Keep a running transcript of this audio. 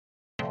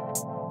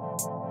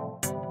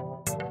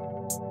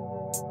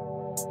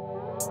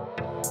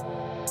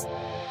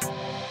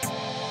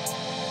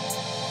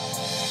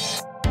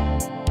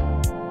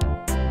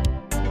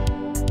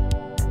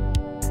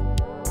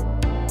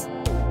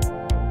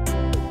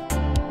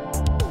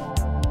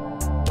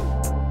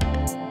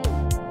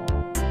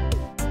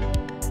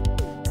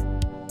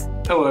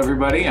Hello,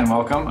 everybody, and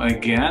welcome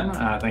again.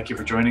 Thank you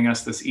for joining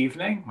us this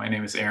evening. My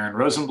name is Aaron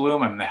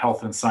Rosenblum. I'm the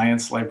Health and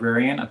Science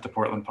Librarian at the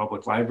Portland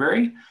Public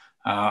Library.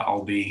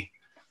 I'll be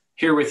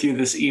here with you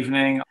this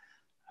evening.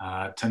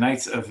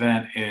 Tonight's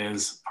event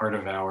is part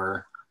of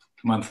our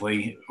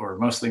monthly or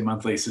mostly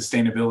monthly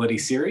sustainability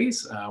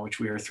series, which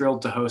we are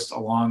thrilled to host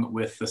along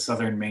with the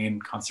Southern Maine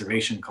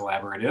Conservation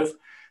Collaborative.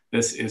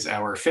 This is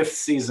our 5th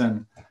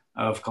season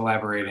of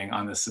collaborating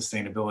on this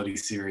sustainability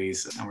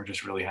series, and we're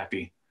just really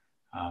happy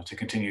to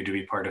continue to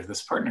be part of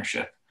this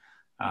partnership.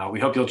 We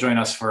hope you'll join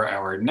us for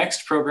our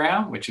next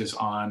program, which is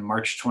on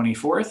March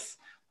 24th,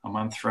 a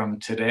month from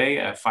today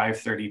at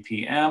 5:30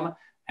 p.m.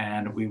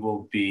 And we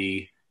will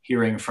be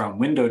hearing from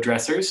Window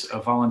Dressers, a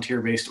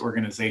volunteer-based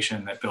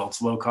organization that builds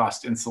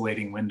low-cost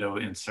insulating window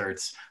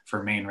inserts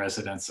for Maine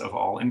residents of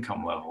all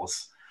income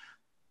levels.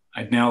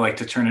 I'd now like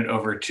to turn it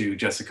over to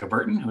Jessica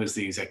Burton, who is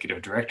the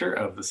Executive Director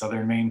of the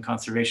Southern Maine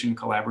Conservation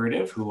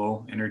Collaborative, who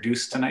will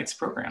introduce tonight's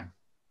program.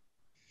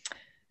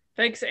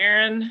 Thanks,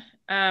 Aaron.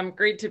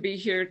 Great to be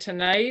here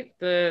tonight.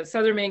 The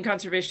Southern Maine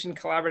Conservation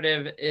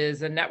Collaborative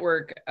is a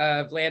network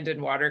of land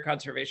and water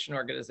conservation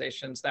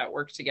organizations that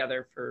work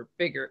together for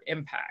bigger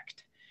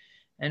impact.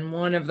 And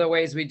one of the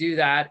ways we do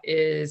that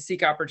is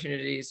seek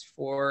opportunities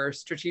for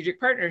strategic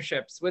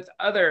partnerships with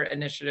other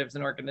initiatives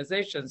and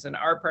organizations. And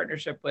our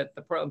partnership with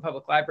the Portland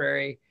Public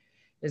Library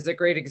is a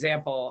great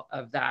example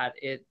of that.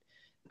 It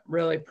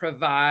really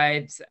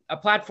provides a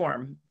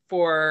platform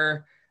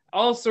for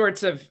all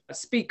sorts of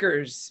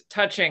speakers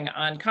touching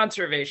on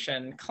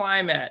conservation,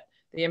 climate,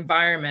 the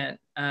environment,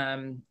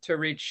 to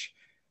reach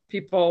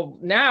people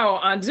now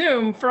on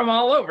Zoom from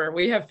all over.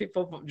 We have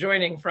people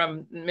joining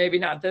from maybe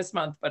not this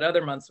month, but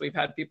other months we've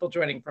had people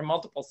joining from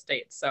multiple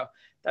states. So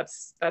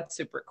that's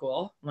super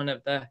cool. One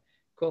of the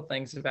cool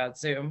things about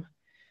Zoom.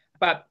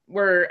 But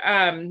we're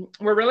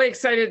really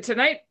excited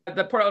tonight.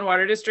 The Portland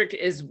Water District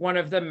is one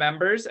of the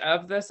members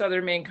of the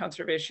Southern Maine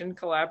Conservation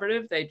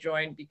Collaborative. They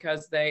joined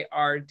because they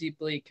are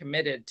deeply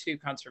committed to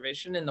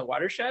conservation in the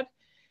watershed.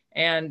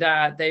 And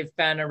they've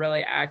been a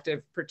really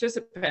active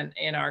participant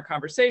in our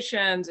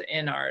conversations,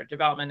 in our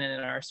development, and in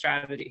our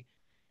strategy.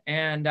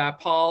 And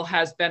Paul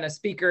has been a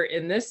speaker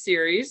in this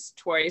series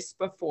twice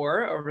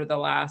before over the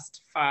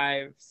last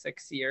 5-6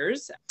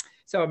 years.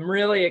 So I'm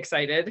really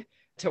excited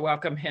to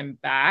welcome him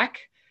back.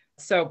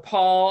 So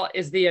Paul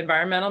is the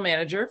environmental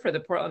manager for the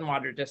Portland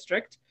Water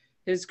District.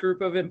 His group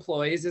of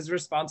employees is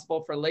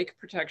responsible for lake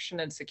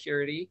protection and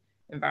security,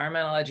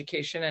 environmental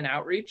education and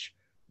outreach,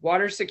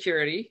 water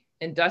security,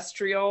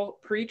 industrial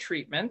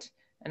pre-treatment,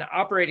 and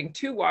operating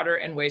 2 water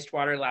and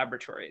wastewater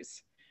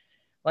laboratories.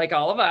 Like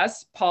all of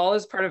us, Paul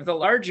is part of the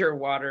larger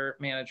water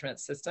management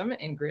system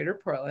in Greater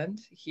Portland.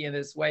 He and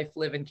his wife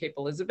live in Cape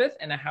Elizabeth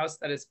in a house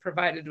that is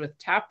provided with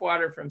tap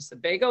water from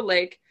Sebago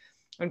Lake,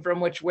 and from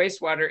which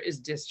wastewater is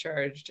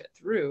discharged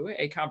through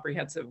a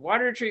comprehensive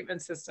water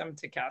treatment system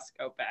to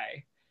Casco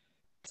Bay.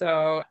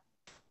 So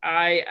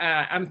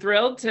I'm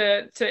thrilled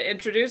to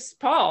introduce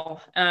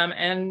Paul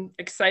and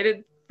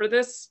excited for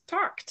this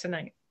talk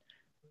tonight.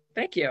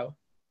 Thank you.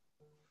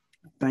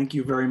 Thank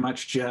you very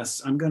much,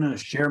 Jess. I'm going to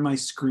share my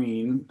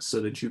screen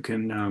so that you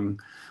can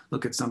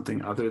look at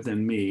something other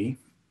than me.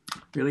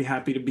 Really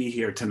happy to be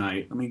here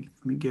tonight. Let me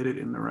get it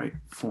in the right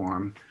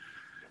form.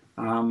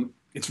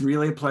 It's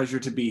really a pleasure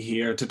to be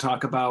here to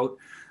talk about,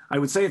 I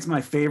would say it's my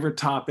favorite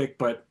topic,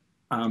 but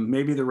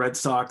maybe the Red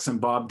Sox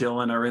and Bob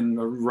Dylan are in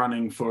the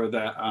running for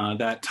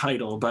that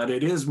title, but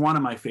it is one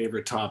of my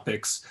favorite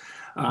topics.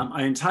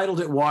 I entitled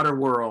it Water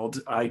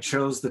World. I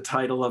chose the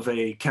title of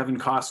a Kevin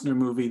Costner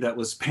movie that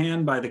was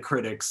panned by the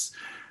critics.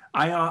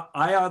 I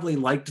oddly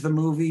liked the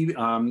movie,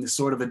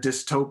 sort of a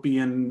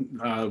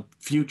dystopian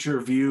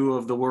future view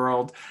of the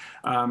world.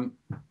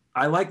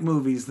 I like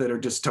movies that are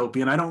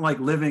dystopian. I don't like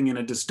living in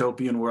a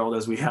dystopian world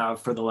as we have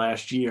for the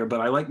last year,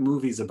 but I like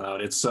movies about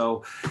it.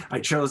 So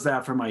I chose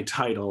that for my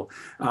title.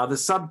 The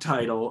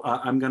subtitle,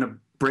 I'm going to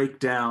break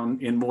down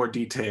in more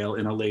detail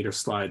in a later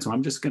slide. So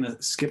I'm just going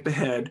to skip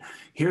ahead.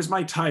 Here's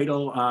my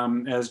title.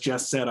 As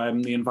Jess said,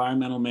 I'm the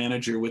environmental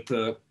manager with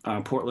the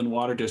Portland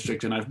Water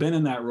District, and I've been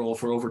in that role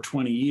for over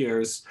 20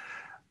 years.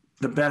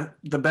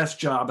 The best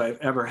job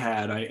I've ever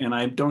had. And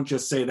I don't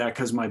just say that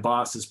because my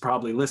boss is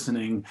probably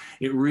listening.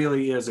 It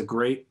really is a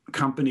great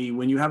company.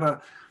 When you have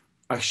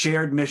a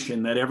shared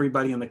mission that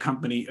everybody in the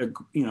company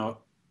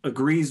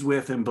agrees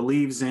with and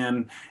believes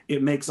in,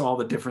 it makes all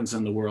the difference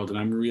in the world. And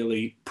I'm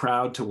really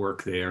proud to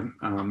work there.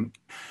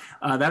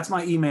 That's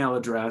my email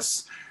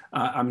address.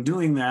 I'm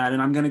doing that,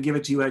 and I'm going to give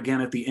it to you again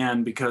at the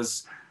end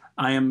because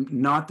I am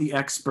not the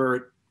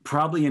expert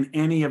probably in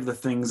any of the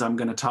things I'm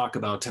going to talk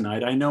about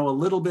tonight. I know a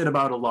little bit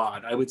about a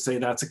lot. I would say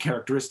that's a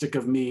characteristic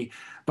of me,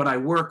 but I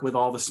work with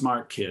all the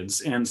smart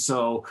kids. And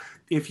so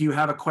if you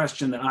have a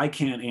question that I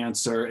can't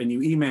answer and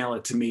you email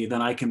it to me,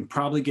 then I can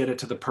probably get it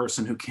to the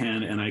person who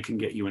can, and I can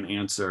get you an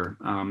answer.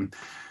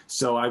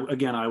 So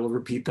I will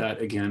repeat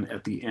that again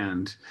at the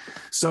end.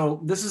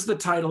 So this is the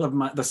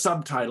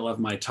subtitle of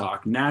my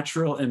talk,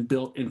 Natural and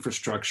Built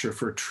Infrastructure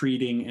for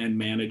Treating and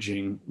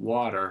Managing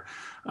Water.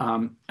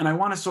 And I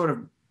want to sort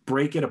of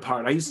break it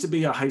apart. I used to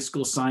be a high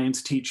school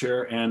science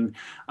teacher, and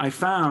I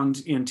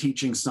found in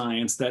teaching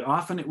science that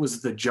often it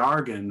was the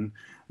jargon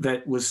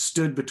that was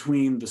stood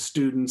between the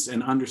students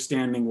and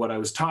understanding what I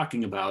was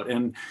talking about.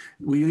 And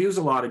we use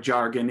a lot of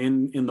jargon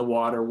in the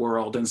water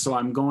world. And so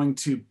I'm going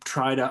to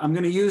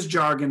use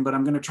jargon, but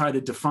I'm going to try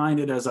to define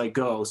it as I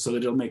go so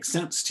that it'll make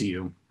sense to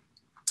you.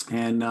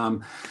 And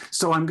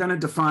so I'm going to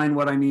define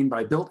what I mean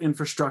by built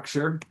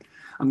infrastructure.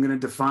 I'm going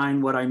to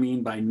define what I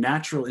mean by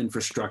natural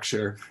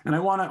infrastructure. And I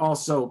want to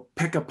also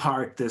pick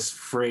apart this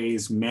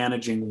phrase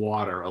managing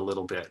water a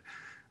little bit.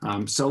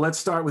 So let's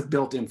start with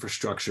built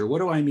infrastructure. What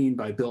do I mean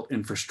by built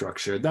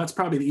infrastructure? That's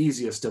probably the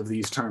easiest of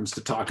these terms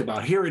to talk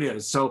about. Here it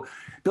is. So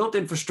built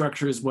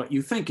infrastructure is what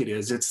you think it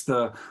is. It's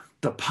the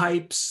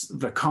pipes,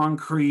 the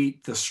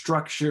concrete, the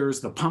structures,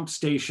 the pump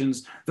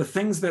stations, the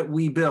things that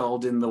we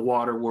build in the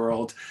water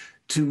world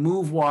to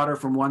move water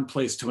from one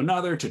place to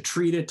another, to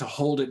treat it, to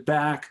hold it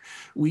back.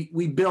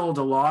 We build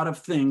a lot of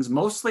things.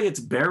 Mostly it's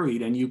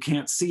buried and you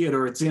can't see it,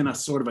 or it's in a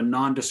sort of a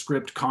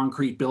nondescript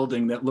concrete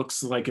building that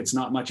looks like it's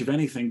not much of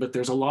anything, but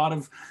there's a lot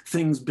of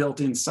things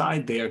built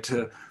inside there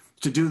to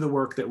do the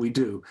work that we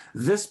do.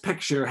 This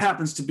picture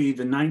happens to be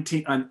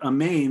a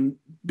main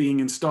being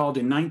installed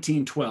in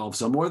 1912,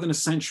 so more than a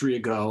century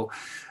ago.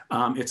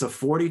 It's a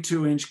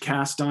 42-inch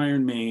cast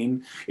iron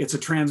main. It's a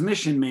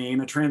transmission main.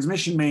 A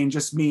transmission main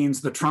just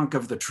means the trunk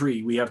of the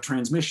tree. We have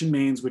transmission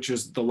mains, which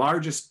is the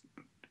largest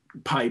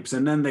pipes,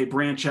 and then they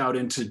branch out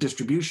into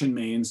distribution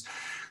mains.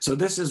 So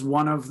this is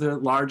one of the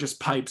largest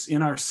pipes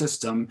in our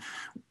system.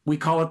 We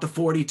call it the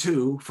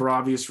 42 for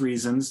obvious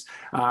reasons.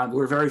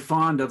 We're very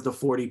fond of the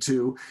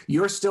 42.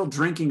 You're still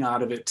drinking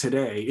out of it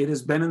today. It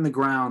has been in the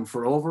ground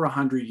for over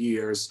 100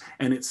 years,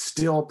 and it's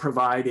still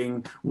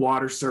providing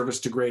water service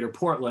to Greater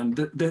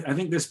Portland. I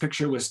think this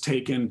picture was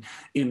taken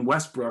in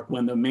Westbrook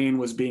when the main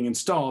was being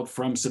installed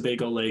from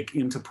Sebago Lake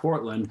into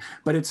Portland,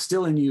 but it's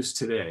still in use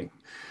today.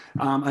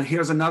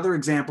 Here's another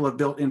example of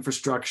built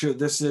infrastructure.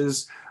 This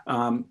is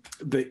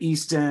the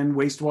East End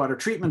wastewater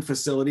treatment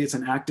facility. It's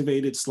an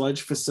activated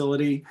sludge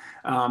facility.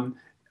 I'm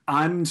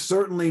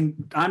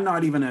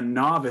not even a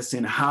novice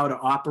in how to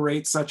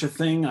operate such a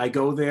thing. I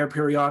go there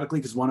periodically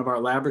because one of our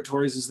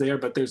laboratories is there,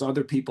 but there's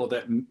other people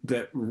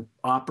that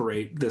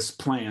operate this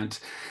plant.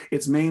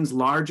 It's Maine's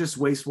largest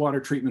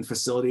wastewater treatment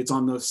facility. It's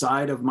on the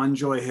side of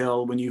Munjoy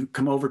Hill. When you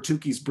come over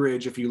Tukey's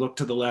Bridge, if you look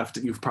to the left,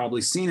 you've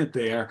probably seen it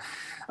there.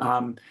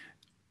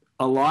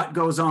 A lot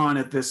goes on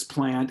at this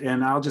plant,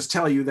 and I'll just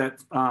tell you that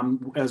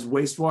as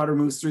wastewater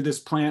moves through this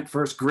plant,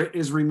 first grit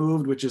is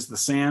removed, which is the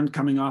sand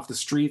coming off the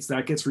streets.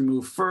 That gets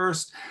removed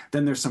first.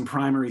 Then there's some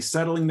primary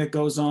settling that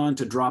goes on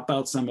to drop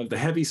out some of the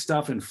heavy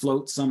stuff and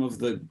float some of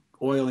the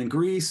oil and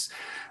grease.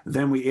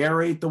 Then we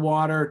aerate the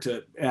water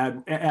to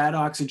add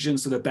oxygen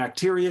so that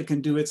bacteria can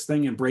do its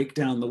thing and break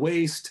down the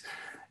waste.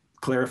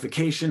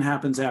 Clarification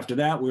happens after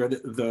that, where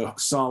the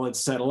solids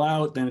settle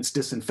out, then it's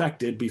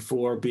disinfected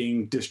before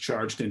being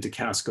discharged into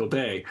Casco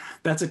Bay.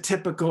 That's a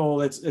typical,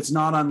 it's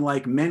not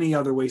unlike many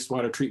other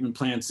wastewater treatment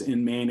plants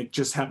in Maine. It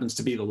just happens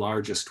to be the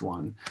largest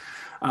one.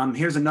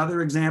 Here's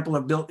another example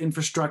of built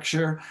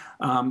infrastructure.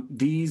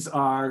 These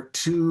are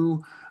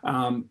two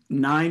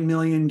 9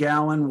 million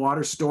gallon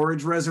water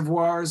storage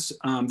reservoirs.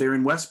 They're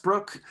in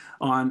Westbrook,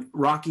 on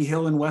Rocky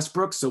Hill in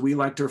Westbrook. So we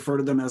like to refer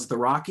to them as the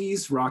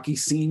Rockies, Rocky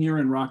Senior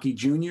and Rocky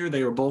Junior.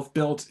 They were both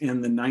built in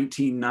the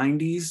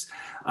 1990s.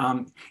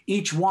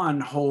 Each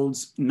one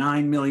holds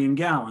 9 million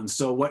gallons.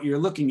 So what you're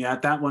looking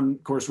at, that one,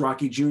 of course,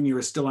 Rocky Junior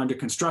is still under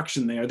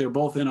construction there. They're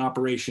both in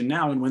operation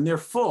now. And when they're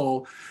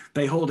full,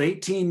 they hold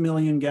 18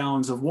 million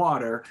gallons of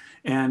water.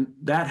 And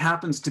that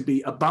happens to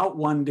be about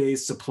 1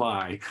 day's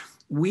supply.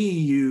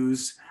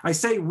 I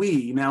say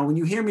we, now when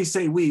you hear me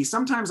say we,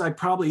 sometimes I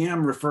probably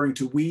am referring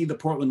to we, the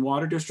Portland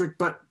Water District,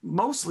 but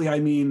mostly I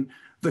mean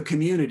the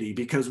community,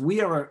 because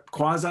we are a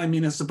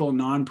quasi-municipal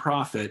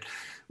nonprofit.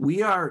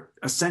 We are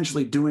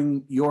essentially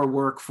doing your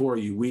work for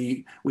you.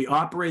 We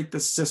operate the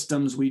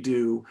systems we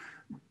do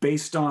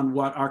based on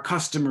what our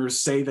customers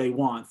say they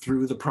want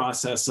through the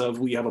process of,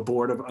 we have a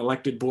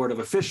elected board of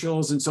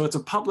officials. And so it's a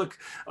public,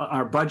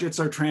 our budgets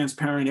are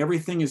transparent.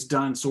 Everything is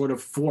done sort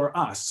of for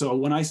us. So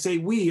when I say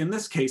we, in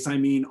this case, I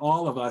mean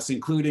all of us,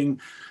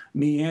 including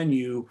me and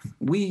you.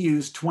 We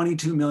use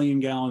 22 million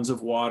gallons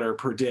of water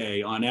per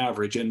day on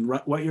average. And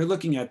what you're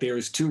looking at there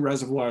is two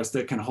reservoirs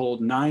that can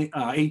hold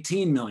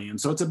 18 million.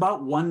 So it's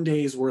about 1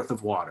 day's worth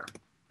of water.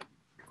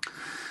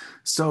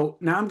 So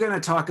now I'm going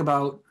to talk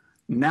about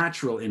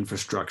natural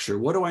infrastructure.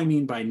 What do I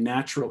mean by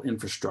natural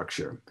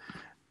infrastructure?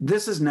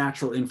 This is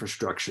natural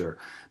infrastructure.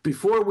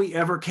 Before we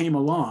ever came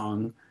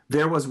along,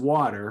 there was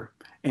water,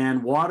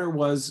 and water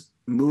was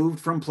moved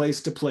from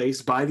place to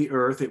place by the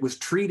earth. It was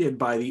treated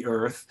by the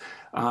earth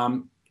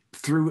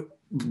through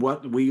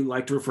what we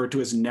like to refer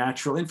to as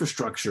natural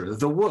infrastructure,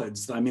 the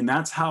woods. I mean,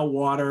 that's how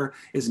water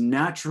is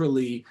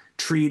naturally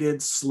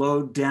treated,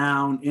 slowed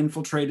down,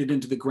 infiltrated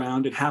into the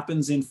ground. It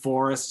happens in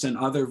forests and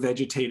other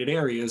vegetated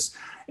areas.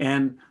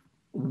 And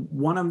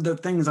one of the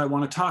things I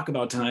want to talk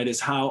about tonight is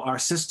how our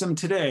system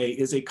today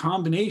is a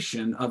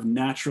combination of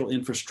natural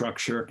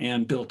infrastructure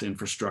and built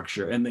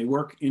infrastructure, and they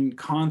work in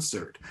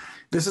concert.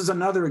 This is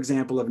another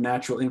example of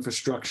natural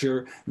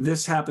infrastructure.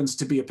 This happens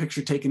to be a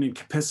picture taken in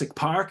Capissic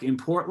Park in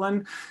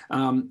Portland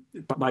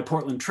by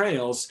Portland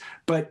Trails,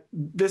 but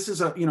this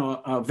is a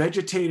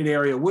vegetated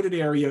area, wooded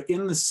area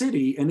in the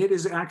city, and it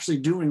is actually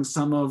doing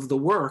some of the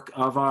work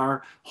of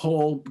our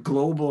whole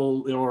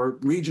global or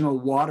regional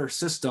water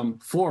system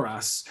for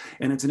us.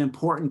 And it's an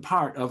important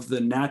part of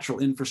the natural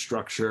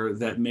infrastructure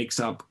that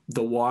makes up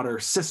the water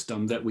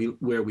system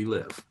where we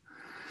live.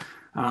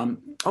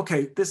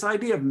 Okay, this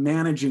idea of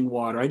managing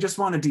water, I just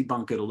want to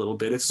debunk it a little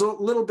bit. It's a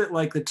little bit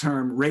like the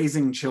term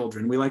raising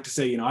children. We like to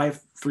say, I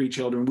have 3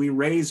 children, we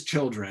raise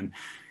children.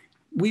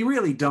 We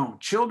really don't.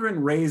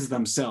 Children raise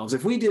themselves.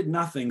 If we did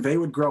nothing, they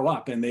would grow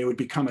up and they would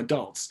become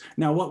adults.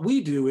 Now, what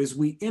we do is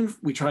we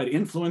try to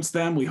influence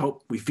them.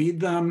 We feed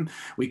them,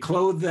 we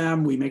clothe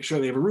them, we make sure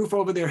they have a roof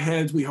over their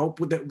heads. We hope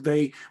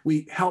that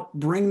we help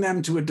bring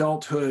them to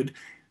adulthood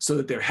so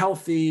that they're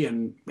healthy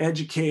and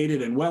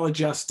educated and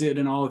well-adjusted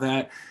and all of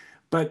that.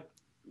 But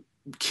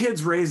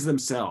kids raise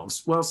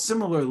themselves. Well,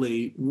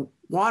 similarly,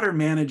 water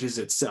manages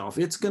itself.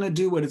 It's going to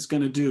do what it's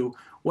going to do.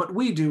 What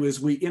we do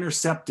is we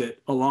intercept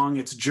it along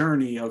its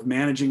journey of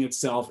managing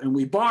itself, and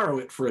we borrow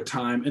it for a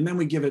time, and then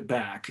we give it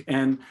back.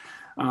 And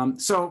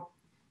so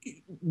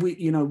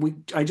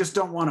I just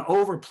don't want to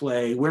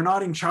overplay. We're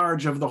not in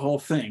charge of the whole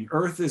thing.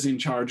 Earth is in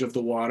charge of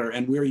the water,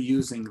 and we're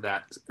using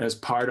that as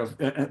part of,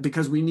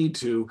 because we need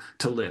to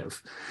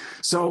live.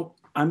 So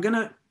I'm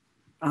going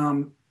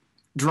to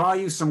draw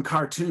you some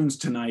cartoons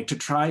tonight to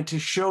try to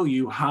show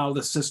you how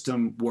the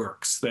system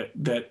works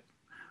that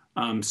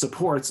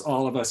supports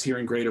all of us here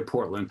in Greater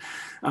Portland.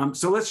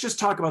 So let's just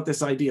talk about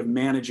this idea of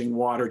managing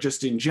water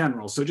just in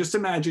general. So just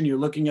imagine you're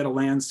looking at a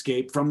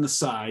landscape from the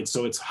side.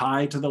 So it's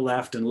high to the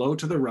left and low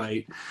to the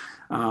right.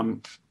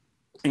 And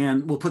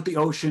we'll put the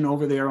ocean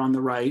over there on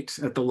the right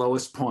at the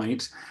lowest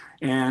point.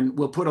 And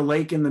we'll put a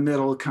lake in the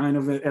middle, kind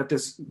of at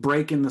this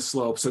break in the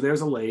slope. So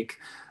there's a lake.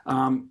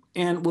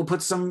 And we'll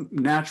put some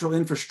natural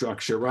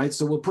infrastructure, right?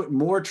 So we'll put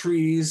more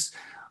trees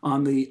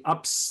on the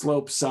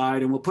upslope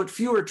side, and we'll put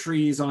fewer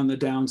trees on the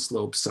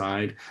downslope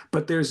side,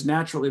 but there's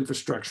natural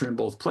infrastructure in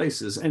both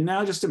places. And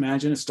now just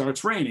imagine it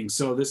starts raining.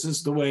 So this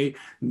is the way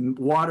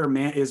water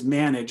is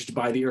managed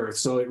by the earth.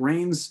 So it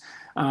rains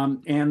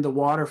and the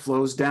water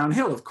flows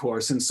downhill, of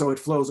course. And so it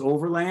flows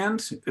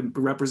overland,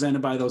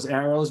 represented by those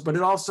arrows, but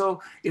it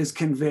also is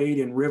conveyed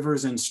in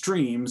rivers and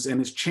streams, and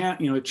it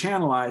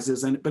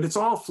channelizes, but it's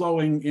all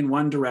flowing in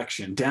one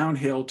direction,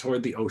 downhill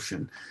toward the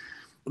ocean.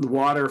 The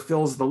water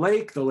fills the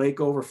lake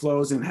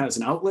overflows and has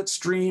an outlet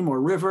stream or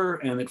river,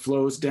 and it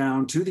flows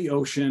down to the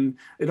ocean.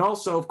 It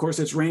also, of course,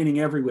 it's raining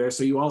everywhere,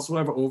 so you also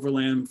have an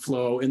overland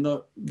flow in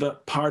the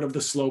part of the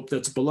slope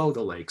that's below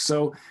the lake.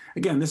 So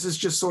again, this is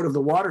just sort of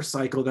the water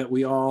cycle that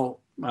we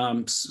all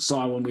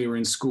saw when we were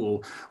in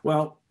school.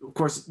 Well, of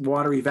course,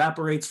 water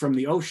evaporates from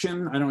the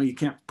ocean. I don't know, you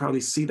can't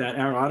probably see that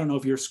arrow. I don't know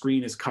if your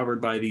screen is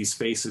covered by these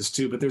faces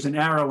too, but there's an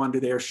arrow under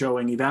there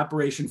showing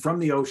evaporation from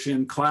the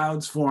ocean,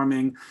 clouds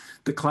forming.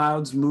 The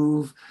clouds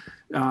move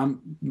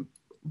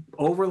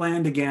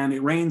overland again.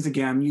 It rains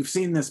again. You've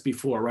seen this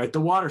before, right?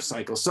 The water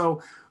cycle.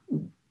 So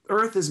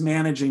Earth is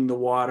managing the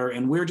water,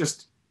 and we're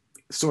just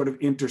sort of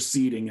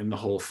interceding in the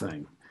whole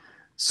thing.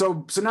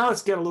 So now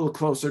let's get a little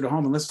closer to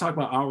home, and let's talk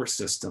about our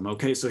system.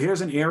 Okay, so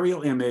here's an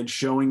aerial image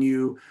showing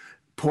you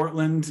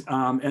Portland,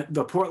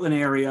 the Portland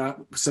area,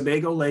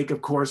 Sebago Lake,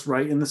 of course,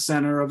 right in the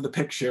center of the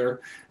picture.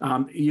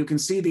 You can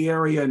see the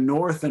area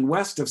north and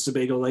west of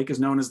Sebago Lake is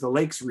known as the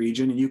Lakes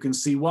region, and you can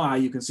see why.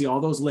 You can see all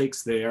those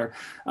lakes there.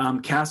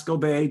 Casco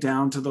Bay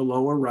down to the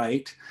lower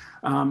right.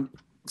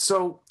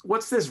 So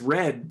what's this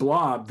red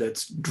blob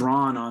that's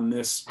drawn on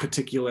this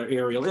particular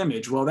aerial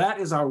image? Well, that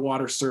is our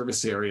water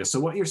service area. So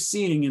what you're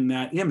seeing in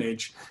that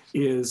image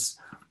is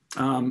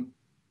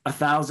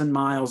 1,000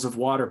 miles of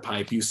water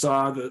pipe. You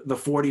saw the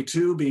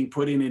 42 being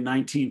put in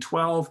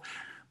 1912,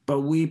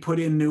 but we put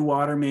in new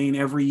water main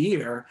every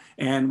year,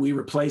 and we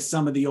replace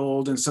some of the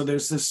old. And so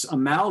there's this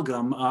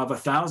amalgam of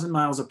 1,000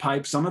 miles of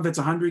pipe. Some of it's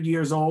 100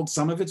 years old,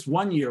 some of it's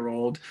 1 year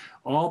old,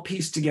 all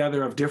pieced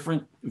together of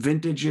different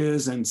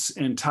vintages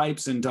and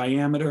types and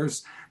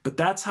diameters. But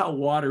that's how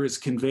water is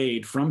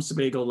conveyed from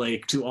Sebago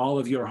Lake to all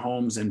of your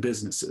homes and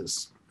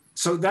businesses.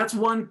 So that's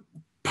one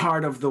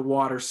part of the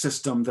water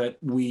system that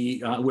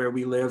where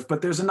we live,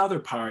 but there's another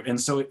part, and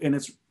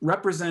it's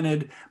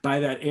represented by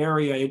that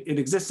area. It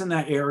exists in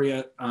that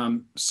area,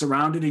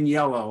 surrounded in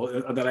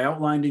yellow, that I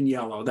outlined in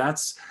yellow.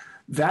 That's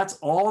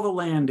all the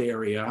land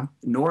area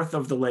north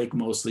of the lake,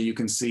 mostly, you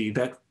can see,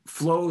 that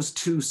flows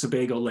to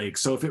Sebago Lake.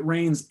 So if it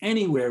rains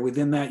anywhere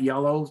within that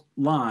yellow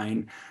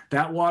line,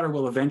 that water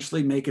will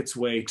eventually make its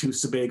way to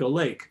Sebago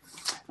Lake.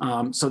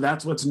 So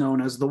that's what's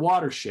known as the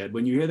watershed.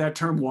 When you hear that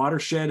term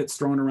watershed, it's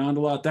thrown around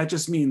a lot. That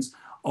just means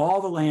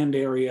all the land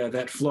area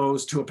that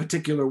flows to a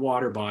particular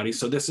water body.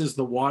 So this is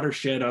the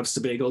watershed of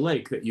Sebago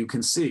Lake that you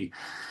can see.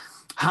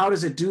 How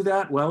does it do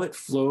that? Well, it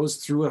flows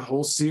through a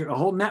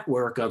whole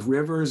network of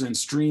rivers and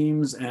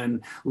streams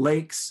and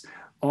lakes,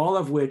 all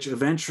of which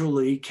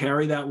eventually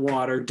carry that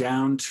water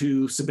down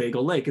to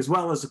Sebago Lake, as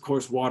well as, of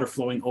course, water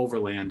flowing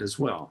overland as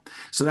well.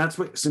 So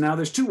now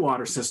there's two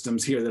water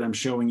systems here that I'm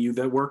showing you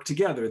that work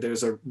together.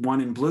 There's one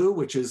in blue,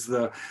 which is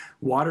the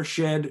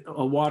watershed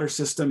water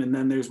system, and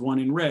then there's one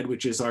in red,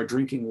 which is our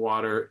drinking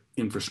water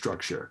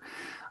infrastructure.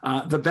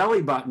 The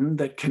belly button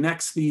that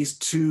connects these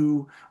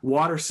two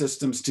water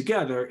systems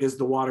together is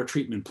the water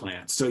treatment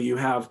plant. So you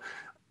have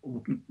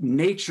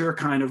nature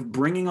kind of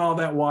bringing all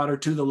that water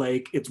to the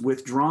lake. It's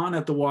withdrawn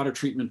at the water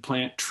treatment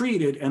plant,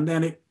 treated, and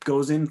then it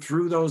goes in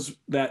through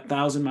that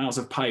 1,000 miles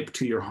of pipe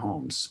to your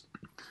homes.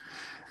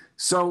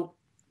 So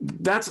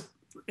that's,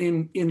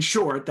 in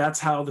short, that's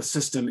how the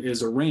system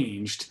is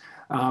arranged.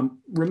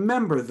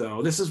 Remember,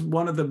 though, this is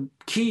one of the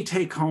key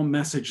take-home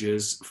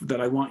messages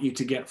that I want you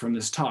to get from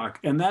this talk,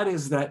 and that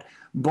is that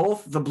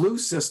both the blue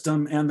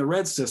system and the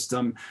red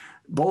system,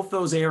 both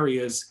those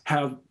areas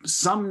have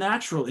some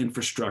natural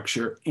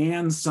infrastructure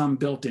and some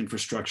built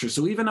infrastructure.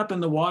 So even up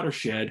in the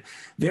watershed,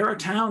 there are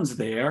towns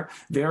there,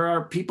 there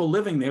are people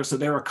living there, so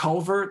there are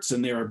culverts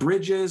and there are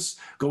bridges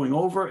going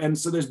over, and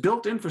so there's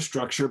built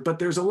infrastructure, but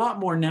there's a lot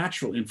more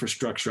natural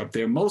infrastructure up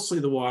there. Mostly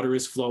the water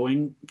is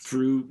flowing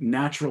through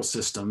natural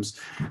systems.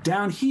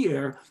 Down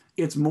here,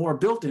 it's more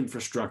built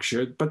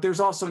infrastructure, but there's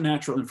also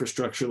natural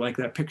infrastructure like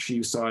that picture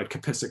you saw at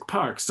Capissic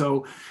Park.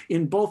 So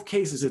in both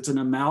cases, it's an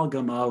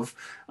amalgam of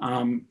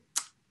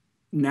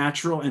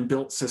natural and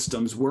built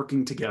systems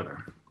working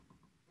together.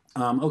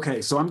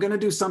 Okay, so I'm going to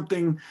do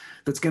something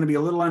that's going to be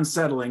a little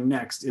unsettling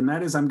next, and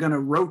that is I'm going to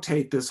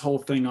rotate this whole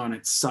thing on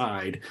its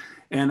side.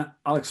 And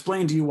I'll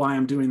explain to you why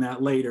I'm doing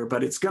that later,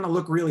 but it's going to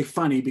look really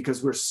funny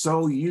because we're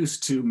so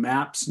used to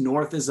maps,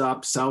 north is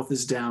up, south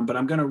is down, but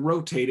I'm going to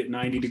rotate it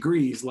 90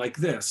 degrees like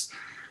this.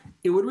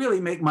 It would really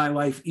make my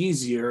life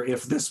easier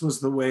if this was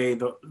the way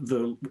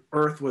the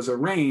Earth was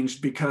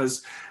arranged,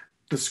 because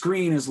the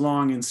screen is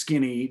long and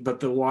skinny,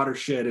 but the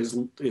watershed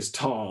is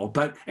tall.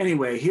 But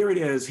anyway, here it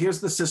is. Here's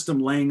the system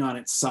laying on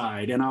its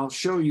side. And I'll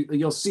show you,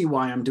 you'll see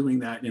why I'm doing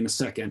that in a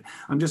second.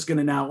 I'm just going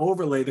to now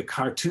overlay the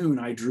cartoon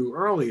I drew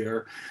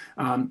earlier.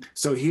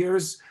 So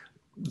here's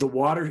the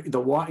water,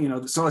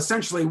 so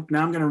essentially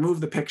now I'm going to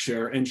remove the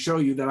picture and show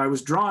you that I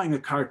was drawing a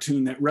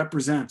cartoon that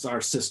represents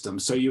our system.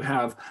 So you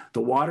have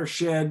the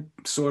watershed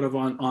sort of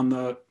on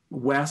the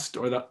west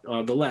or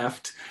the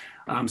left,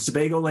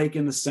 Sebago Lake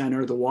in the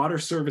center, the water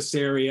service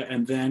area,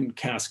 and then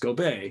Casco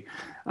Bay.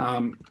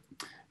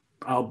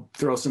 I'll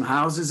throw some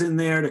houses in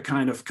there to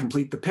kind of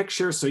complete the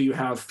picture. So you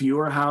have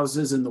fewer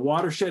houses in the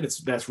watershed.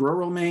 That's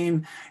rural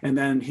Maine. And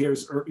then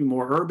here's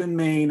more urban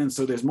Maine. And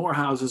so there's more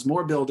houses,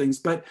 more buildings,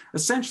 but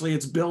essentially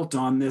it's built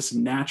on this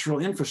natural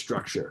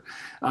infrastructure.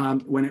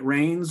 When it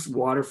rains,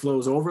 water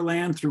flows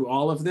overland through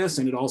all of this,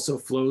 and it also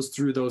flows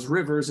through those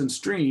rivers and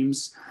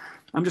streams.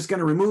 I'm just going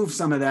to remove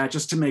some of that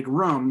just to make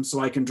room so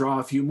I can draw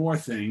a few more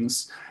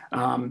things.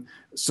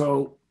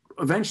 So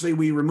eventually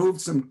we removed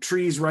some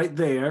trees right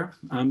there.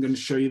 I'm going to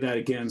show you that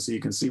again so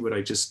you can see what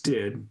I just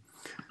did.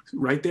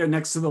 Right there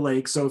next to the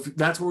lake. So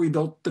that's where we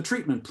built the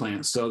treatment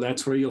plant. So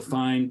that's where you'll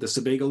find the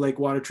Sebago Lake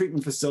Water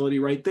Treatment Facility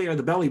right there,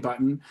 the belly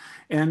button.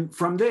 And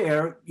from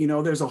there,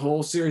 there's a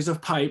whole series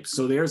of pipes.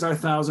 So there's our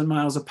 1,000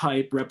 miles of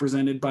pipe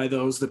represented by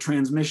the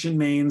transmission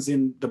mains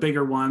in the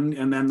bigger one,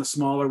 and then the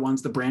smaller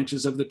ones, the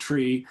branches of the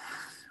tree.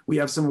 We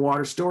have some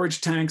water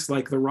storage tanks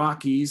like the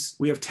Rockies.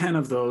 We have 10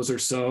 of those or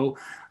so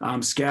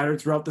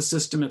scattered throughout the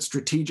system at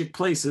strategic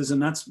places.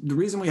 And that's the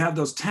reason we have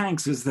those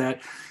tanks, is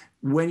that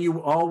when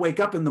you all wake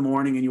up in the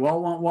morning and you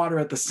all want water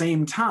at the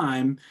same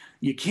time,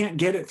 you can't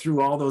get it through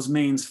all those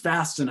mains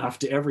fast enough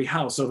to every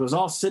house. So if it was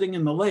all sitting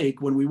in the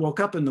lake when we woke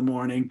up in the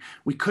morning,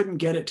 we couldn't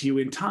get it to you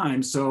in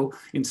time. So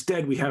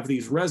instead we have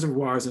these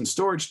reservoirs and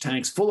storage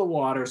tanks full of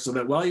water so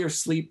that while you're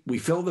asleep, we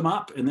fill them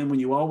up. And then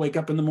when you all wake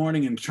up in the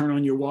morning and turn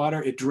on your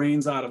water, it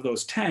drains out of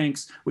those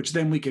tanks, which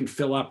then we can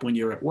fill up when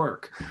you're at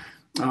work.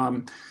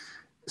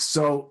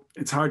 So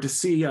it's hard to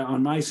see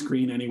on my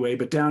screen anyway,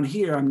 but down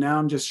here,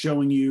 I'm just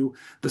showing you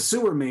the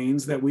sewer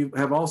mains that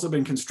have also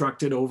been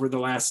constructed over the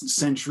last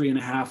century and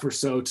a half or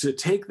so to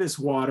take this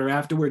water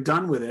after we're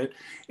done with it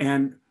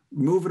and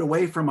move it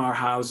away from our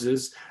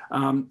houses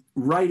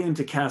right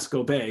into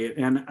Casco Bay.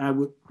 And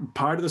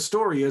part of the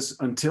story is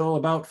until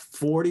about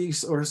 40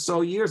 or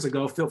so years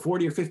ago,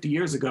 40 or 50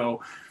 years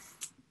ago,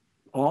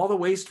 all the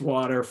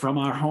wastewater from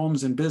our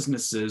homes and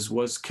businesses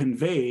was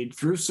conveyed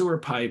through sewer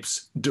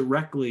pipes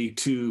directly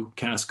to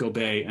Casco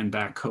Bay and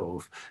Back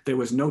Cove. There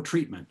was no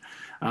treatment.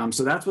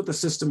 So that's what the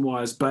system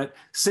was. But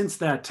since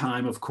that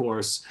time, of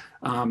course,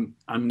 I'm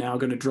now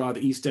going to draw the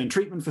East End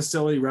Treatment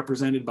Facility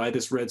represented by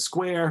this red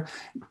square.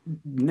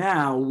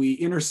 Now we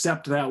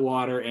intercept that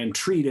water and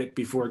treat it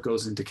before it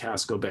goes into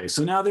Casco Bay.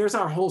 So now there's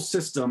our whole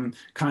system,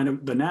 kind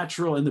of the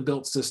natural and the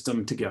built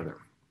system together.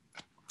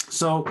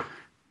 So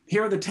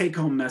here are the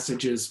take-home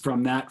messages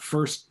from that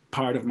first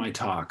part of my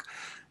talk.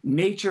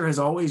 Nature has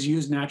always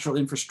used natural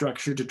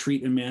infrastructure to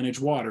treat and manage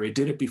water. It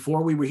did it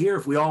before we were here.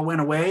 If we all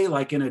went away,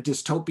 like in a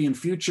dystopian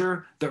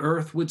future, the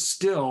earth would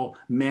still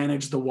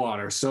manage the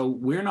water. So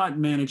we're not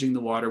managing the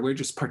water, we're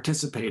just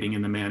participating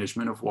in the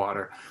management of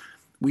water.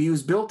 We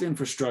use built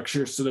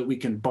infrastructure so that we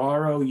can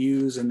borrow,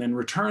 use, and then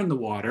return the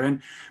water.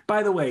 And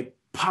by the way,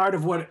 part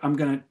of what I'm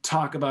going to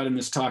talk about in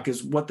this talk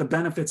is what the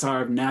benefits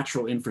are of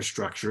natural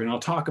infrastructure. And I'll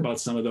talk about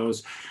some of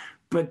those.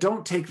 But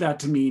don't take that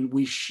to mean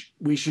we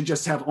should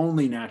just have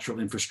only natural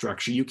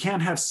infrastructure. You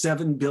can't have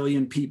 7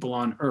 billion people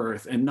on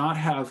Earth and not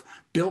have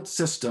built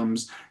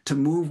systems to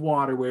move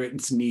water where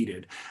it's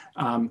needed,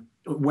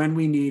 when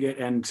we need it,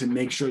 and to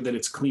make sure that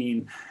it's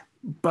clean.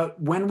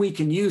 But when we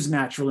can use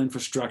natural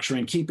infrastructure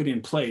and keep it in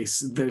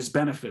place, there's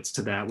benefits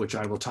to that, which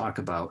I will talk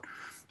about.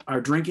 Our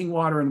drinking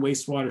water and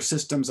wastewater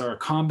systems are a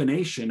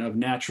combination of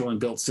natural and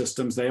built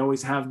systems. They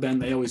always have been,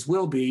 they always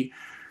will be.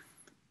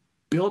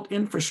 Built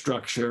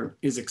infrastructure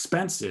is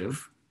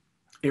expensive,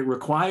 it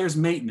requires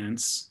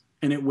maintenance,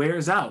 and it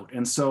wears out.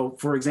 And so,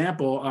 for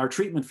example, our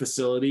treatment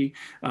facility,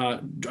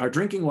 our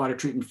drinking water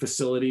treatment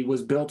facility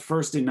was built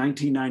first in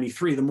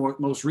 1993, the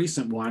most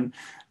recent one.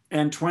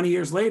 And 20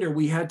 years later,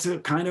 we had to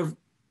kind of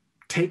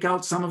take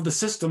out some of the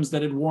systems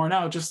that had worn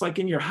out, just like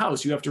in your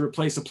house, you have to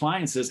replace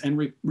appliances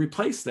and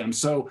replace them.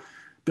 So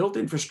built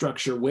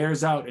infrastructure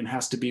wears out and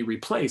has to be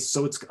replaced.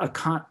 So it's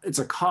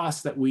a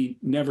cost that we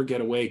never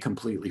get away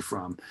completely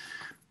from.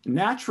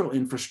 Natural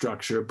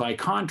infrastructure, by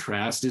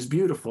contrast, is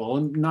beautiful.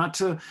 And not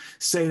to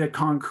say that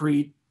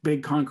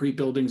big concrete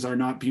buildings are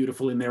not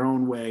beautiful in their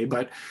own way,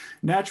 but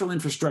natural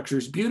infrastructure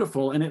is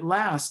beautiful and it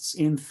lasts,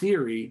 in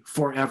theory,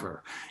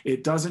 forever.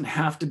 It doesn't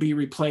have to be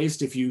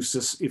replaced. If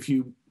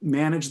you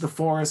manage the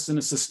forests in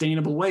a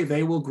sustainable way,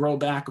 they will grow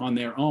back on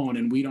their own,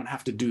 and we don't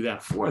have to do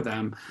that for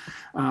them.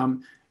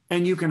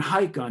 And you can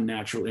hike on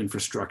natural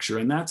infrastructure.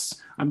 And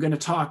I'm going to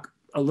talk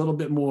a little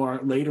bit more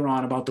later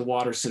on about the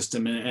water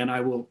system, and I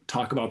will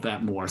talk about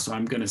that more. So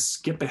I'm going to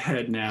skip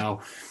ahead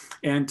now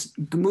and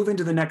move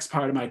into the next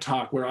part of my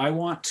talk, where I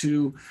want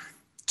to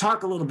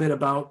talk a little bit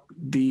about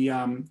the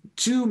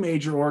two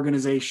major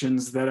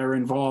organizations that are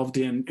involved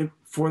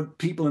for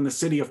people in the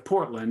city of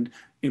Portland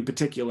in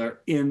particular,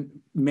 in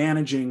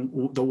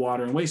managing the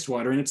water and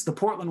wastewater. And it's the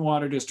Portland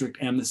Water District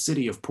and the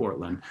city of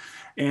Portland.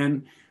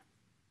 And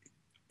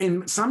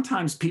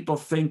sometimes people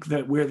think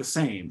that we're the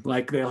same.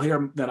 Like, they'll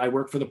hear that I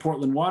work for the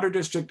Portland Water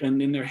District,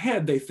 and in their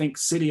head, they think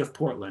City of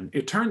Portland.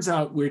 It turns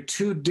out we're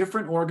two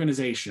different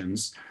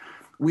organizations.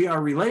 We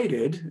are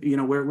related,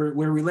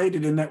 we're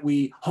related in that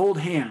we hold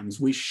hands,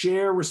 we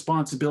share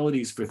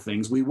responsibilities for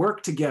things, we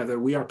work together,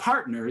 we are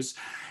partners,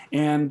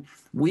 and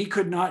we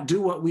could not do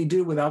what we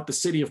do without the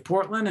City of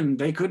Portland, and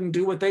they couldn't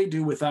do what they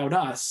do without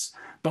us.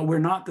 But we're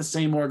not the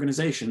same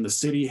organization. The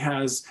city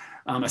has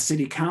a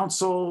city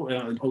council,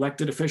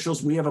 elected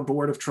officials. We have a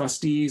board of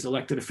trustees,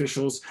 elected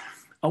officials.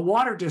 A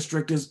water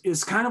district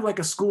is kind of like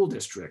a school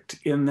district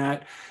in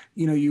that,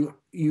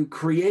 you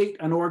create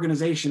an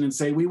organization and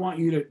say, we want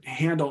you to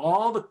handle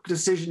all the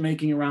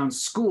decision-making around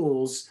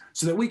schools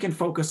so that we can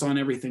focus on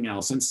everything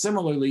else. And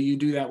similarly, you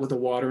do that with a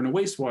water and a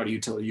wastewater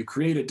utility. You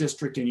create a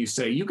district and you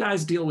say, you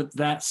guys deal with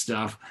that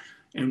stuff,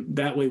 and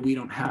that way we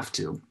don't have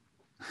to.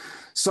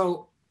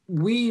 So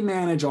we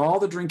manage all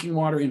the drinking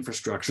water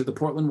infrastructure, the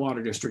Portland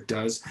Water District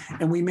does,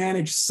 and we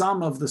manage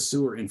some of the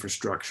sewer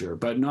infrastructure,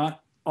 but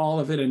not all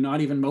of it, and not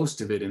even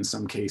most of it in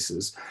some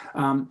cases.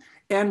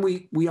 And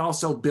we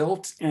also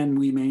built and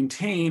we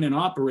maintain and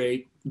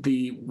operate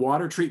the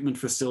water treatment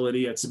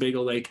facility at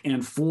Sebago Lake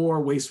and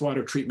 4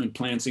 wastewater treatment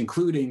plants,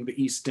 including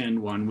the East End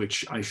one,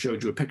 which I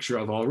showed you a picture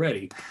of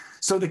already.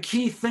 So the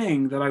key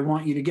thing that I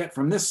want you to get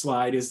from this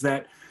slide is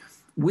that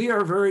we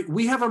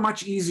have a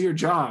much easier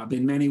job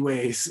in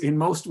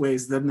most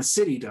ways than the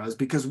city does,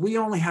 because we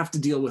only have to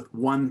deal with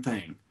one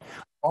thing.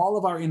 All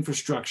of our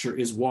infrastructure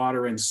is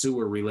water and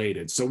sewer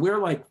related. So we're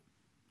like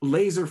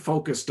laser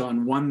focused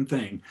on one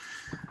thing.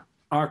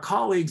 Our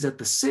colleagues at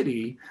the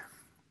city,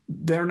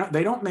 they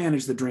don't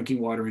manage the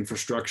drinking water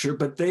infrastructure,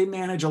 but they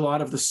manage a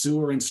lot of the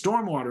sewer and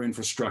stormwater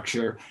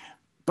infrastructure.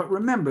 But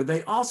remember,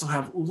 they also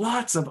have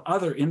lots of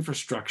other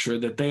infrastructure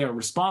that they are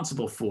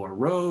responsible for: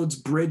 roads,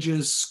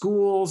 bridges,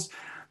 schools.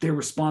 They're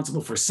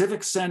responsible for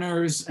civic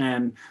centers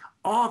and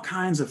all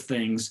kinds of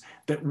things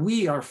that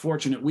we are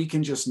fortunate we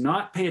can just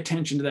not pay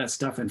attention to that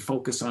stuff and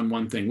focus on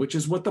one thing, which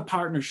is what the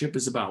partnership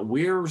is about.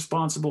 We're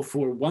responsible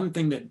for one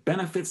thing that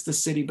benefits the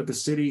city,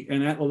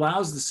 and that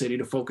allows the city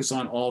to focus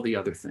on all the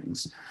other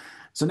things.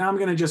 So now I'm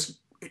going to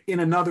just,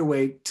 in another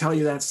way, tell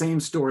you that same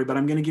story, but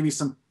I'm going to give you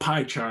some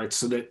pie charts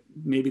so that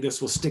maybe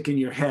this will stick in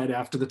your head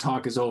after the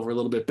talk is over a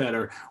little bit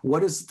better.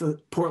 What is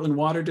the Portland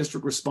Water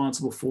District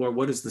responsible for?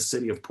 What is the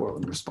city of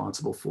Portland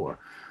responsible for?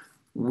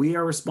 We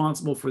are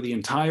responsible for the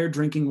entire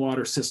drinking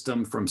water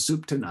system from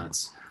soup to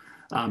nuts,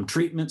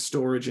 treatment,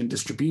 storage, and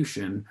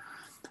distribution.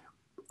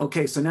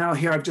 Okay, so now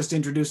here I've just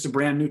introduced a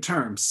brand new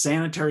term,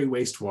 sanitary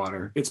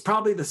wastewater. It's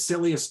probably the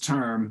silliest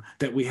term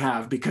that we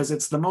have because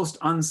it's the most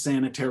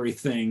unsanitary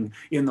thing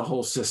in the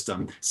whole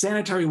system.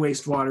 Sanitary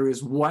wastewater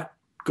is what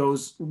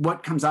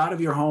what comes out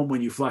of your home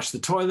when you flush the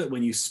toilet,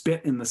 when you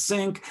spit in the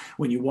sink,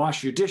 when you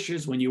wash your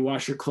dishes, when you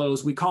wash your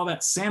clothes. We call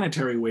that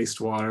sanitary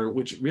wastewater,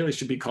 which really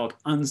should be called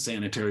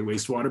unsanitary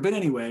wastewater. But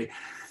anyway,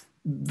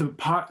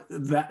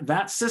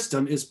 that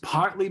system is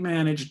partly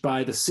managed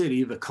by the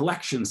city, the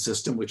collection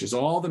system, which is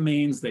all the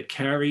mains that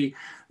carry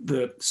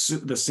the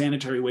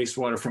sanitary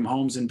wastewater from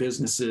homes and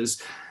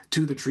businesses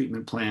to the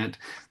treatment plant.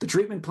 The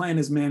treatment plant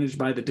is managed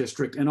by the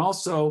district, and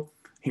also,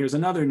 here's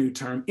another new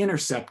term,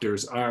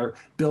 interceptors are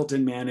built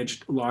and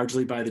managed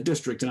largely by the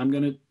district. And I'm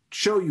going to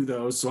show you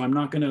those, so I'm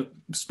not going to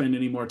spend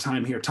any more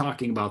time here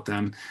talking about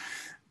them.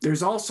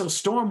 There's also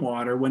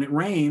stormwater. When it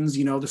rains,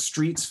 the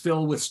streets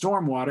fill with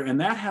stormwater, and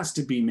that has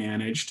to be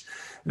managed.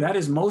 That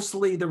is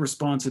mostly the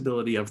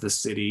responsibility of the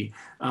city,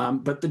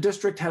 but the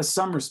district has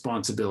some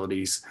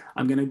responsibilities.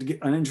 I'm going to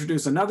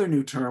introduce another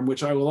new term,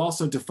 which I will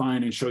also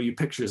define and show you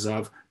pictures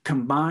of,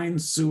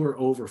 combined sewer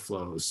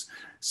overflows.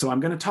 So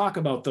I'm going to talk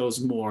about those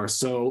more.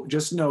 So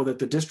just know that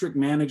the district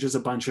manages a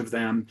bunch of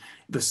them.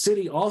 The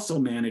city also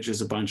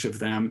manages a bunch of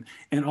them,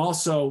 and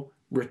also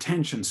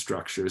retention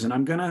structures. And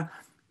I'm going to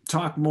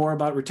talk more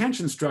about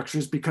retention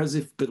structures because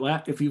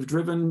if you've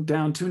driven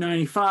down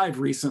 295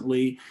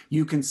 recently,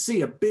 you can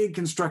see a big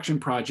construction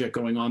project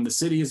going on. The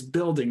city is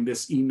building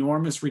this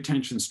enormous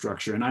retention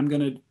structure, and I'm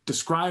going to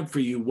describe for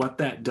you what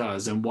that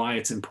does and why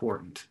it's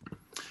important.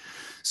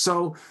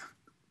 So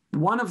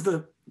one of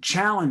the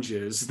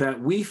challenges that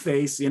we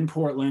face in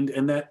Portland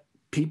and that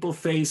people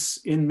face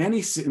in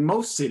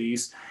most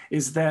cities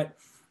is that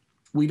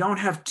we don't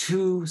have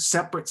two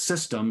separate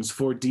systems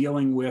for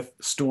dealing with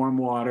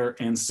stormwater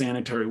and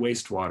sanitary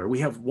wastewater. We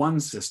have one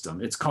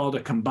system. It's called a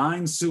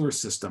combined sewer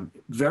system.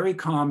 Very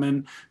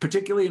common,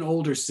 particularly in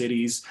older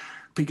cities,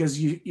 because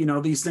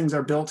these things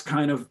are built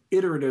kind of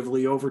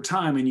iteratively over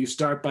time, and you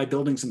start by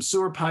building some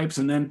sewer pipes,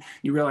 and then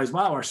you realize,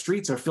 wow, our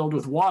streets are filled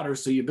with water,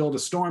 so you build a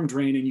storm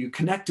drain and you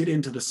connect it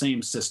into the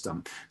same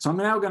system. So I'm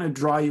now going to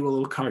draw you a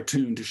little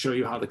cartoon to show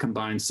you how the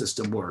combined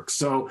system works.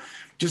 So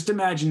just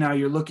imagine now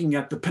you're looking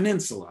at the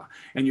peninsula,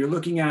 and you're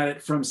looking at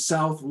it from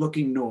south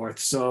looking north.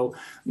 So,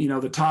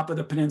 the top of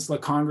the peninsula,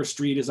 Congress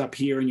Street is up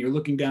here, and you're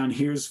looking down,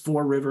 here's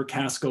Fore River,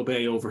 Casco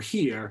Bay over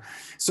here.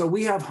 So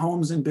we have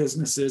homes and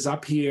businesses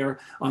up here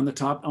on the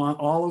top,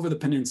 all over the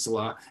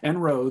peninsula,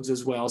 and roads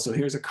as well. So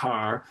here's a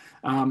car.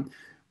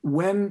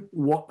 When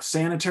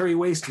sanitary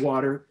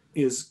wastewater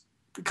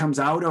comes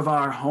out of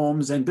our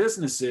homes and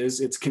businesses,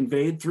 it's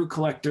conveyed through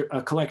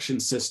a collection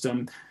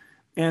system.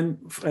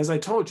 And as I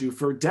told you,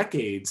 for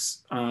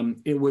decades,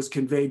 it was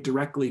conveyed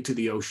directly to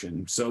the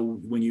ocean. So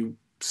when you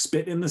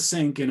spit in the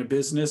sink in a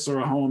business or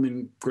a home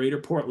in Greater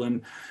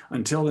Portland,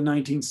 until the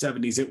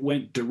 1970s, it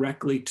went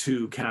directly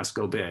to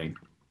Casco Bay.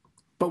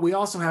 But we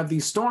also have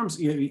these storms.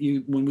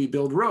 When we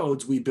build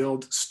roads, we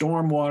build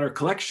stormwater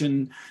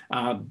collection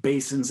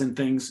basins and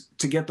things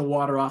to get the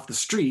water off the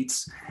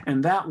streets,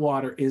 and that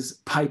water is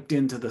piped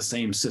into the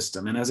same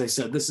system. And as I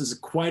said, this is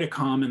quite a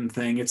common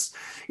thing.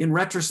 In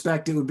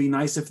retrospect, it would be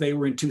nice if they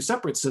were in two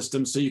separate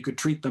systems so you could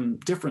treat them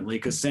differently,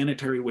 because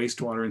sanitary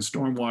wastewater and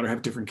stormwater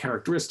have different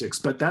characteristics.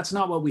 But that's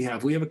not what we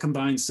have. We have a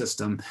combined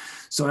system.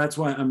 So that's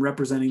why I'm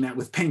representing that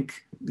with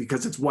pink,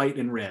 because it's white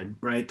and red,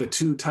 right? The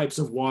two types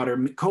of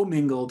water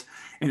commingled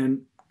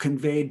and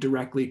conveyed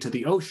directly to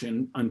the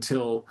ocean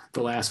until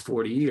the last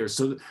 40 years.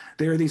 So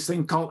there are these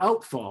things called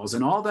outfalls,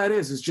 and all that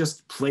is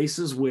just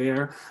places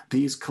where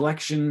these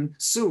collection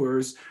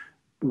sewers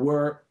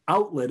were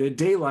outletted,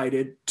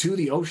 daylighted to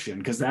the ocean,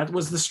 because that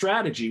was the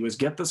strategy, was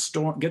get the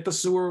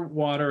sewer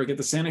water, get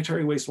the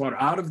sanitary wastewater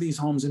out of these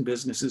homes and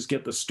businesses,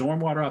 get the storm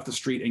water off the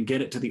street, and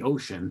get it to the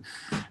ocean.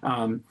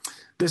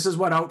 This is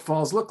what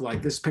outfalls look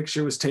like. This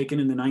picture was taken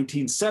in the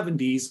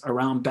 1970s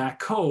around Back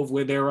Cove,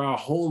 where there are a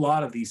whole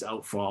lot of these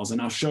outfalls,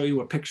 and I'll show you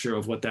a picture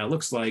of what that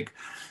looks like.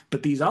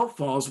 But these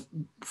outfalls,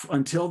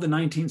 until the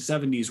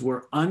 1970s,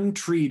 were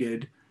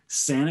untreated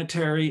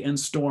sanitary and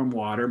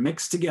stormwater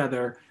mixed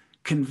together,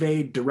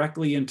 conveyed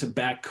directly into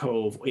Back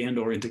Cove and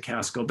or into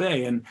Casco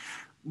Bay. And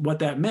what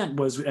that meant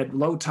was, at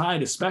low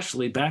tide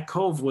especially, Back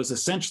Cove was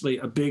essentially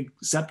a big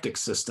septic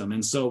system.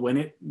 And so when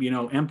it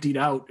emptied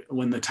out,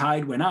 when the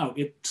tide went out,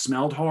 it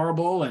smelled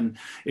horrible, and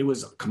it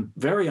was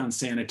very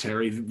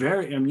unsanitary.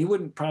 You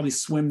wouldn't probably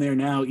swim there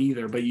now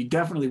either, but you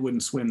definitely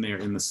wouldn't swim there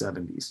in the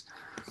 70s.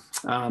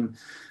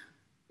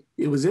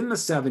 It was in the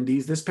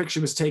 70s. This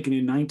picture was taken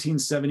in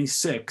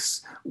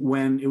 1976,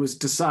 when it was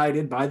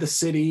decided by the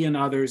city and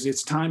others,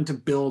 it's time to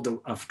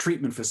build a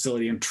treatment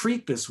facility and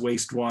treat this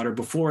wastewater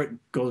before it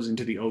goes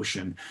into the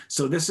ocean.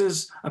 So this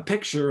is a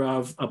picture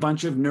of a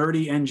bunch of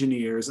nerdy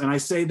engineers. And I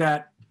say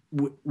that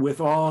with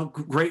all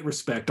great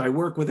respect. I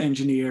work with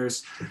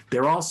engineers.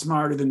 They're all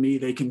smarter than me.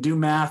 They can do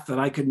math that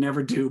I could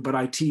never do, but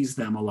I tease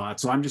them a lot.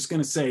 So I'm just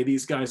going to say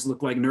these guys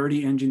look like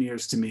nerdy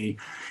engineers to me.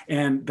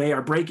 And they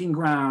are breaking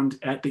ground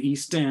at the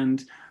East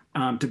End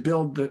to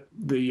build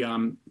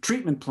the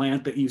treatment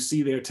plant that you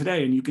see there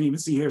today. And you can even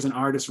see here's an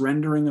artist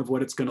rendering of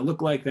what it's going to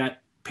look like.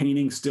 That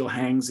painting still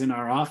hangs in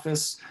our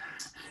office.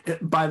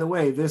 By the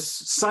way, this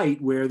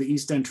site where the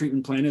East End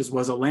treatment plant is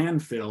was a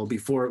landfill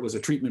before it was a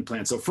treatment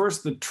plant. So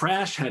first the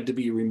trash had to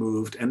be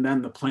removed and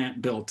then the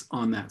plant built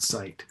on that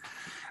site.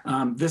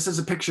 This is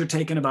a picture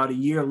taken about a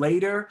year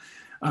later.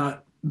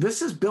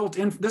 This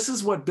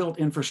is what built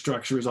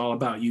infrastructure is all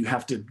about. You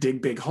have to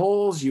dig big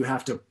holes. You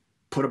have to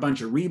put a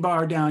bunch of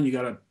rebar down. You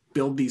got to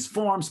build these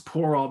forms,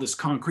 pour all this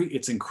concrete.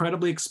 It's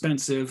incredibly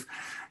expensive.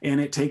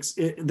 And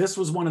this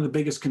was one of the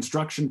biggest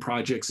construction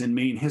projects in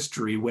Maine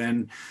history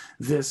when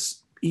this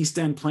East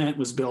End plant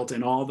was built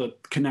and all the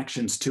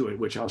connections to it,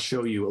 which I'll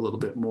show you a little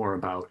bit more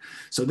about.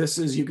 So this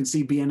is, you can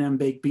see B&M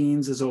Baked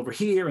Beans is over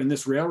here, and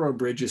this railroad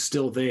bridge is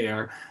still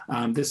there.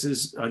 This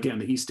is, again,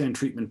 the East End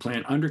treatment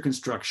plant under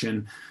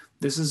construction.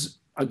 This is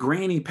a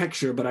grainy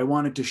picture, but I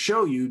wanted to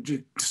show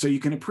you so you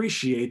can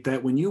appreciate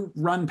that when you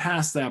run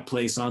past that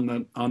place on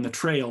the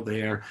trail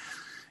there,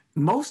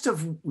 most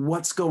of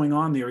what's going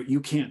on there you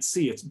can't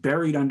see. It's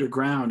buried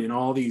underground in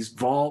all these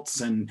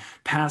vaults and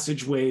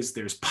passageways.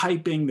 There's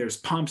piping, there's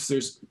pumps,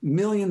 there's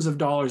millions of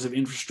dollars of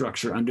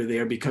infrastructure under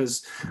there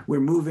because we're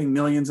moving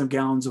millions of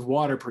gallons of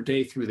water per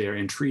day through there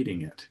and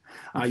treating it.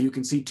 You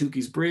can see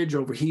Tukey's Bridge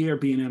over here,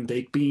 B&M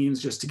Baked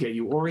Beans, just to get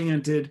you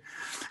oriented.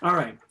 All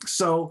right,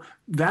 so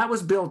that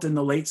was built in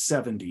the late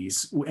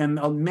 70s, and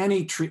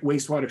many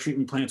wastewater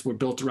treatment plants were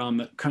built around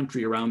the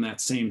country around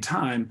that same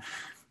time.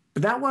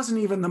 But that wasn't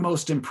even the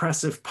most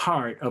impressive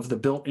part of the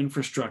built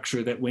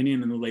infrastructure that went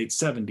in the late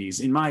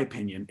 70s, in my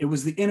opinion. It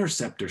was the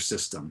interceptor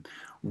system.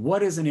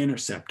 What is an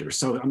interceptor?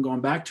 So I'm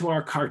going back to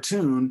our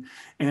cartoon,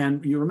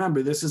 and you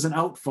remember this is an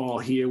outfall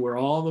here where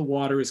all the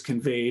water is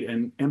conveyed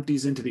and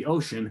empties into the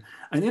ocean.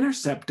 An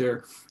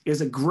interceptor is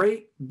a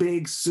great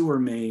big sewer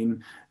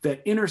main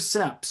that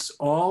intercepts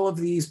all of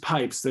these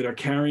pipes that are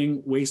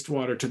carrying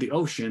wastewater to the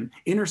ocean,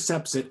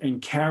 intercepts it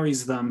and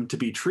carries them to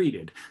be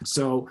treated.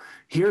 So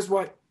here's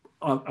what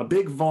a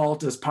big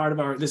vault as part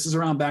of this is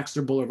around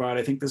Baxter Boulevard.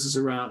 I think this is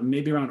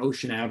maybe around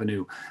Ocean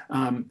Avenue.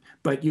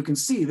 But you can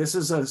see this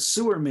is a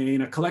sewer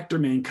main, a collector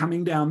main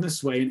coming down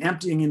this way and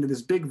emptying into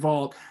this big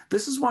vault.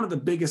 This is one of the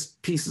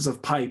biggest pieces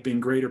of pipe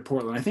in Greater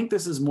Portland. I think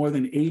this is more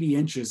than 80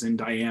 inches in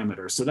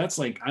diameter. So that's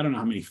like, I don't know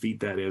how many feet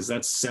that is.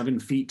 That's 7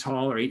 feet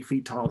tall or 8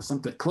 feet tall,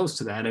 something close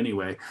to that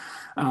anyway.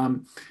 All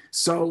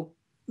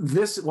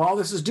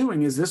this is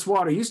doing is this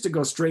water used to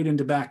go straight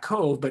into Back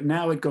Cove, but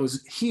now it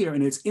goes here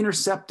and it's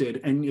intercepted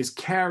and is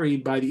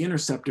carried by the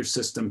interceptor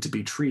system to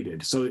be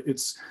treated. So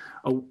it's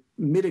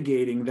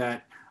mitigating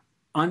that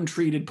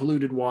untreated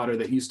polluted water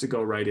that used to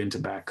go right into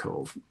Back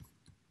Cove.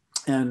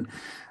 And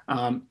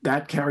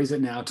that carries it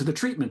now to the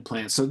treatment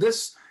plant. So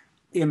this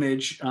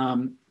image,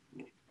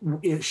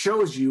 it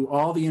shows you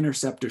all the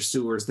interceptor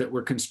sewers that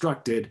were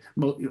constructed,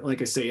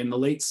 like I say, in the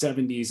late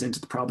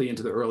 70s probably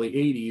into the early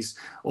 80s.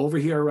 Over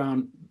here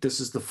around,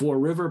 this is the Four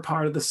River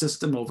part of the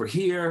system over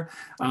here,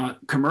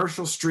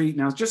 Commercial Street.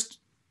 Now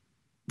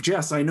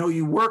Jess, I know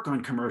you work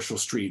on Commercial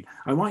Street.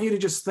 I want you to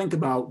just think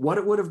about what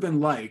it would have been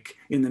like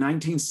in the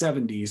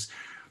 1970s.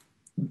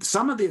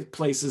 Some of the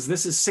places,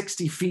 this is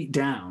 60 feet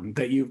down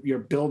that you're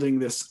building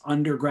this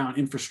underground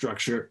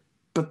infrastructure,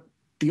 but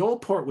the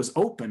old port was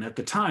open at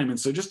the time. And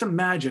so just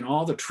imagine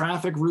all the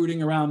traffic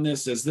routing around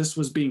this as this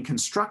was being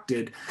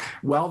constructed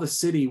while the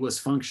city was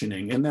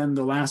functioning. And then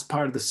the last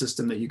part of the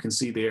system that you can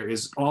see there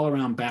is all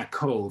around Back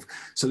Cove.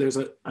 So there's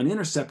an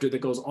interceptor that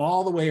goes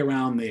all the way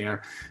around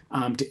there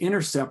to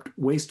intercept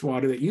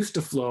wastewater that used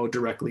to flow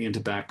directly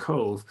into Back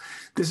Cove.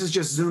 This is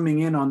just zooming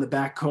in on the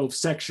Back Cove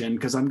section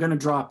because I'm going to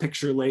draw a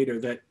picture later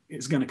that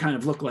is going to kind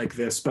of look like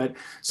this. But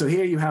so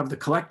here you have the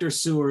collector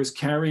sewers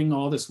carrying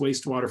all this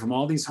wastewater from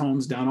all these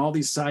homes down all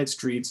these side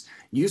streets.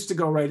 Used to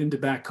go right into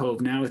Back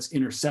Cove. Now it's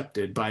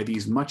intercepted by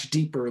these much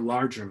deeper,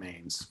 larger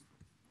mains.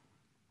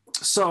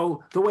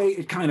 So the way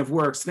it kind of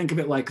works, think of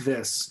it like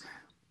this.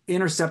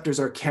 Interceptors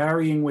are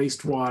carrying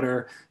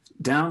wastewater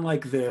down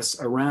like this,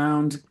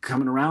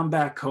 coming around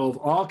Back Cove,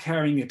 all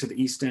carrying it to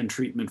the East End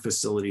treatment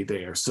facility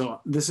there.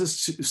 So this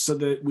is so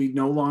that we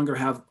no longer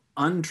have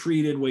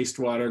untreated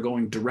wastewater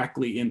going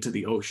directly into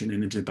the ocean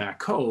and into Back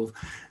Cove.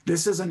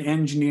 This is an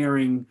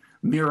engineering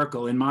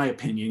miracle, in my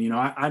opinion. You know,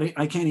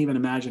 I can't even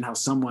imagine how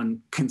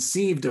someone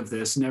conceived of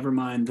this, never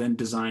mind then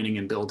designing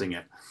and building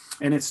it.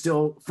 And it's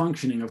still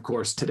functioning, of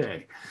course,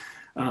 today.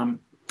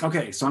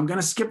 Okay, so I'm going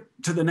to skip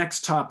to the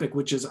next topic,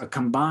 which is a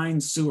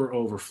combined sewer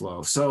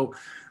overflow. So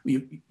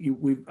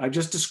I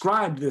just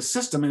described this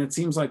system, and it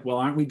seems like, well,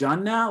 aren't we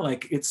done now?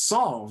 Like, it's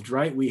solved,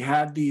 right? We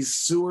had these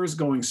sewers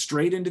going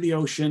straight into the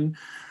ocean,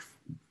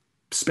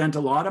 spent a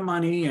lot of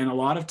money and a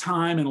lot of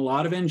time and a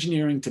lot of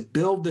engineering to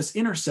build this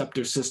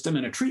interceptor system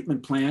and a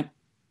treatment plant.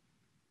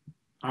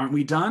 Aren't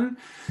we done?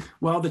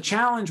 Well, the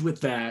challenge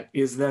with that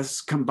is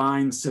this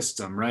combined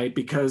system, right?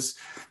 Because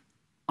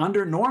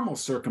under normal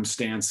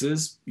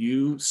circumstances,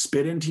 you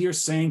spit into your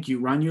sink, you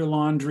run your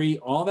laundry,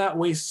 all that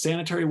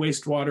sanitary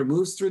wastewater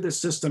moves through the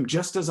system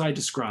just as I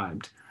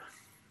described.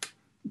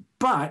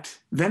 But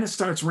then it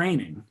starts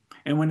raining.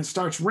 And when it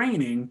starts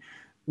raining,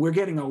 we're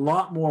getting a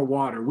lot more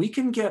water. We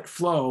can get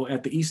flow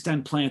at the East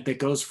End plant that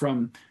goes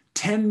from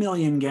 10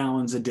 million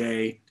gallons a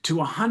day to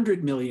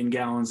 100 million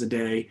gallons a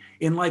day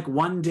in like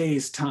 1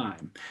 day's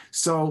time.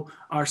 So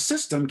our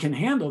system can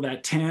handle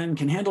that 10,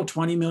 can handle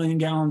 20 million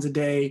gallons a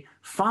day,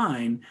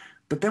 fine.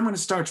 But then when it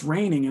starts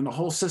raining and the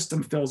whole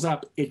system fills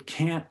up, it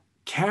can't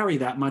carry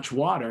that much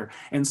water.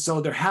 And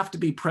so there have to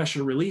be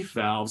pressure relief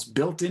valves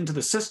built into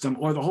the system,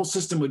 or the whole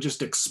system would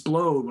just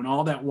explode when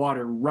all that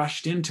water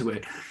rushed into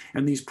it.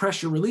 And these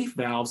pressure relief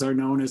valves are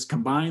known as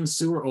combined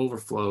sewer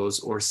overflows,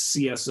 or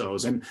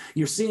CSOs. And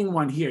you're seeing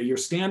one here. You're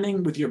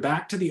standing with your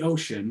back to the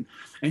ocean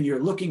and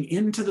you're looking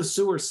into the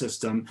sewer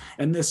system,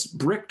 and this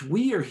bricked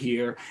weir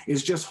here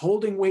is just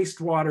holding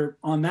wastewater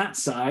on that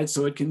side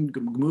so it can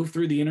move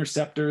through the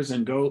interceptors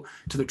and go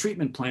to the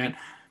treatment plant.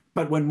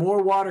 But when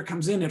more water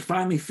comes in, it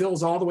finally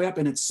fills all the way up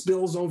and it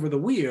spills over the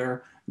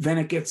weir, then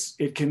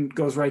it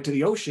goes right to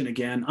the ocean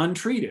again,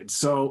 untreated.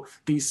 So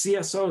these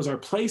CSOs are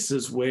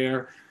places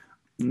where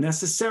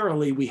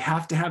necessarily we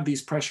have to have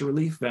these pressure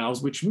relief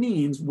valves, which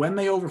means when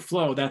they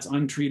overflow, that's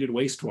untreated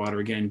wastewater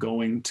again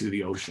going to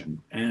the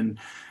ocean. And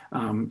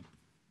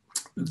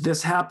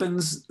this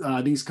happens,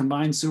 these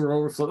combined sewer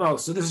overflow. Oh,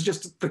 so this is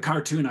just the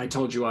cartoon I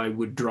told you I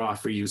would draw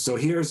for you. So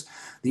here's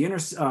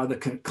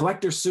the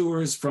collector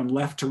sewers from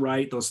left to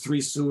right, those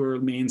 3 sewer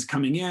mains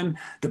coming in.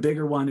 The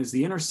bigger one is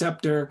the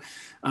interceptor.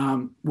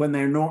 When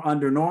they're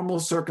under normal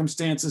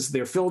circumstances,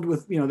 they're filled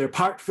with, they're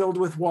part filled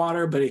with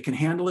water, but it can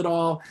handle it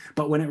all.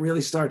 But when it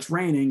really starts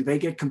raining, they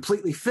get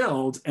completely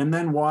filled, and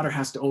then water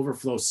has to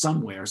overflow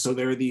somewhere. So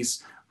there are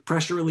these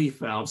pressure relief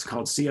valves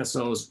called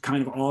CSOs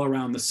kind of all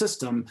around the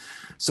system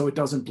so it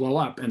doesn't blow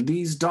up. And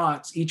these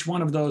dots, each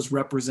one of those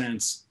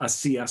represents a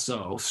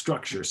CSO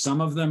structure.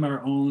 Some of them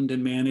are owned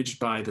and managed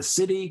by the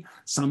city,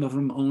 some of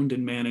them owned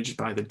and managed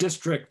by the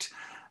district.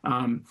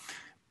 And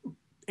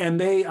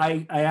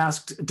I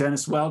asked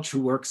Dennis Welch,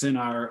 who works in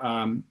our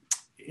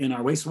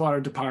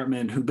wastewater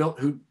department,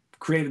 who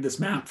created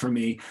this map for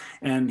me,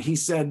 and he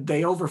said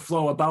they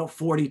overflow about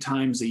 40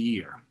 times a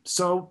year.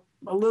 So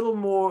a little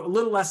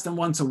less than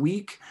once a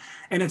week,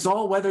 and it's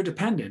all weather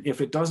dependent. If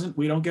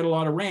we don't get a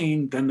lot of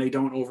rain, then they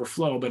don't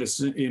overflow. But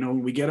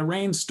when we get a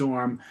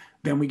rainstorm,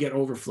 then we get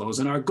overflows.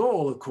 And our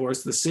goal, of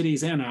course, the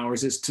city's and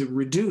ours, is to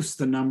reduce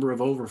the number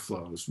of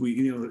overflows.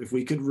 If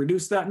we could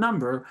reduce that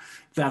number,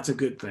 that's a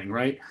good thing,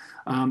 right?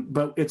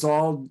 But it's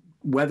all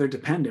weather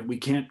dependent. We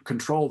can't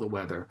control the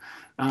weather.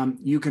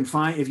 You can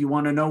find, if you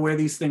want to know where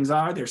these things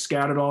are, they're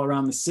scattered all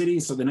around the city.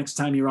 So the next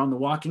time you're on the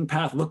walking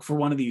path, look for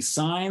one of these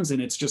signs, and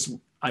it's just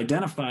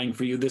identifying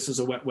for you, this is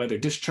a wet weather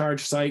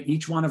discharge site.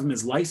 Each one of them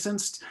is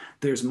licensed.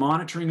 There's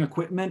monitoring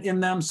equipment in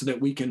them so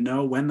that we can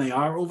know when they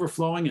are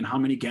overflowing and how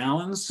many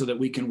gallons, so that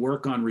we can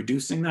work on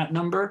reducing that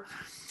number.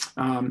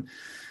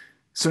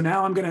 So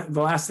now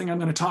the last thing I'm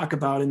going to talk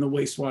about in the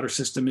wastewater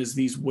system is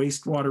these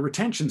wastewater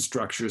retention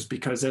structures,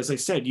 because as I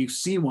said, you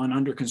see one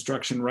under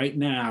construction right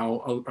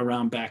now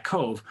around Back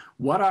Cove.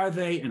 What are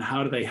they and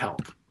how do they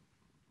help?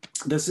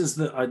 This is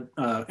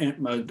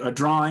a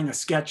drawing, a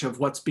sketch of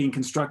what's being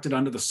constructed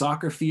under the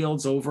soccer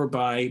fields over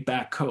by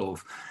Back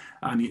Cove.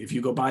 If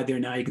you go by there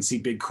now, you can see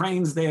big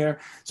cranes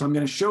there. So I'm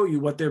going to show you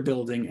what they're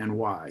building and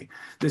why.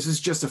 This is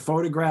just a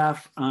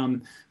photograph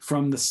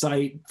from the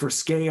site for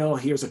scale.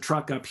 Here's a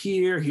truck up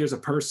here. Here's a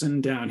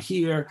person down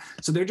here.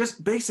 So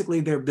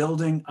they're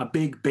building a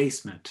big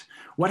basement.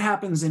 What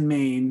happens in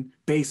Maine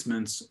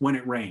basements when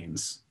it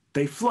rains?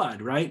 They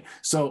flood, right?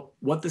 So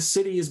what the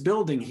city is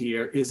building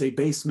here is a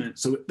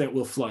basement that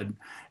will flood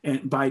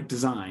by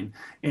design.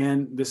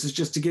 And this is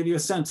just to give you a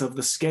sense of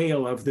the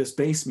scale of this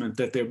basement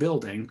that they're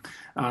building.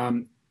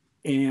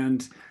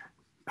 And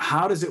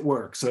how does it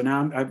work? So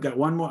now I've got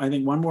one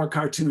more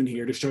cartoon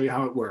here to show you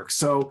how it works.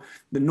 So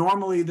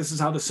normally this is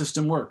how the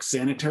system works.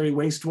 Sanitary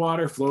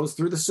wastewater flows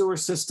through the sewer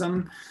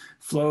system,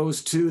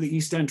 flows to the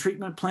East End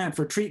treatment plant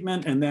for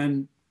treatment, and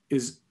then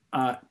is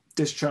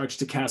discharged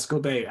to Casco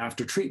Bay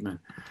after treatment.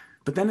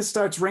 But then it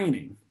starts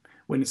raining.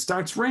 When it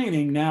starts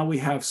raining, now we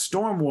have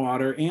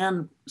stormwater,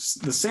 and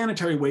the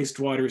sanitary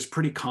wastewater is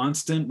pretty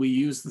constant.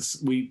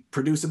 We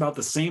produce about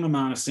the same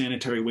amount of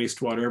sanitary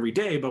wastewater every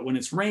day, but when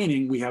it's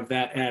raining, we have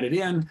that added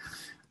in.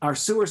 Our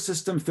sewer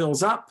system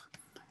fills up.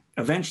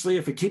 Eventually,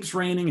 if it keeps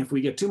raining, if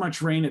we get too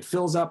much rain, it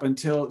fills up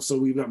so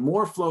we've got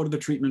more flow to the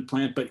treatment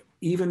plant. But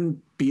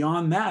even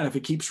beyond that, if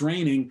it keeps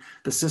raining,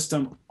 the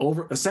system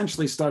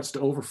essentially starts to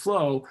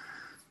overflow.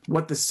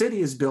 What the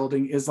city is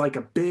building is like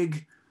a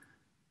big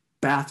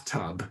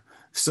bathtub,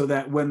 so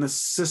that when the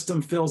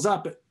system fills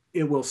up,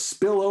 it will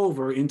spill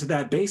over into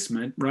that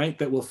basement, right?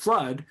 That will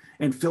flood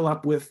and fill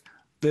up with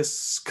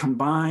this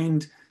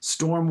combined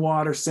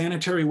stormwater,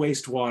 sanitary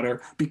wastewater,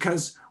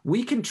 because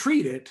we can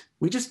treat it.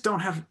 We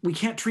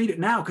can't treat it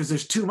now because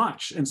there's too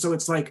much. And so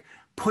it's like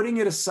putting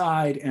it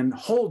aside and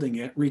holding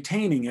it,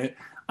 retaining it,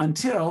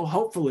 until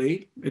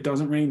hopefully it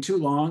doesn't rain too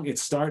long. The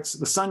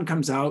sun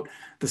comes out,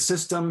 the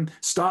system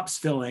stops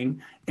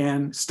filling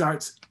and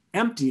starts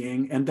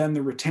emptying, and then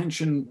the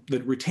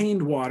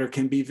retained water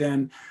can be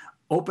then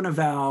open a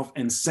valve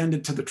and send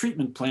it to the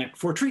treatment plant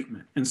for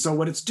treatment. And so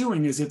what it's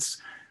doing is it's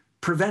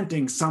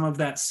preventing some of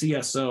that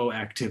CSO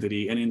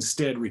activity and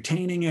instead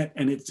retaining it,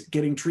 and it's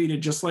getting treated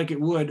just like it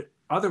would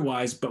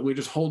otherwise, but we're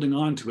just holding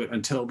on to it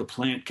until the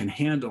plant can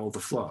handle the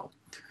flow.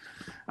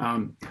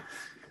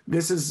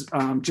 This is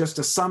just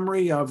a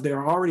summary of, there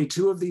are already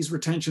 2 of these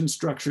retention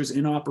structures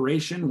in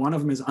operation. One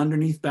of them is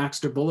underneath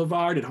Baxter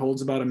Boulevard. It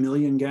holds about 1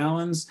 million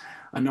gallons.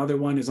 Another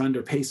one is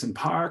under Payson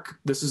Park.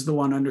 This is the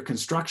one under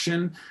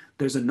construction.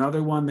 There's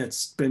another one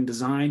that's been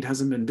designed,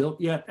 hasn't been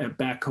built yet, at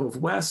Back Cove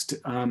West.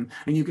 And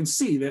you can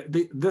see that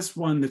this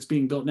one that's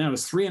being built now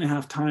is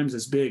 3.5 times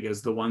as big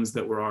as the ones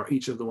that were,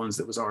 each of the ones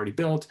that was already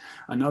built.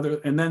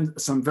 And then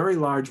some very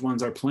large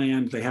ones are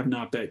planned. They have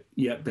not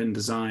yet been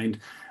designed.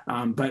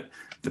 But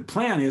the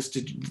plan is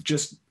to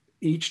just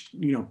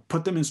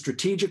put them in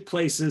strategic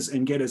places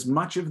and get as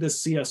much of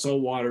this CSO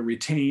water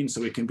retained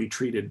so it can be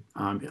treated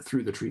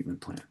through the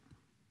treatment plant.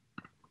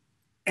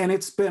 And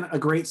it's been a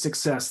great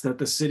success that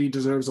the city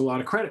deserves a lot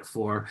of credit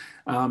for.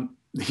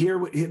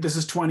 This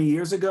is 20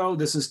 years ago.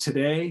 This is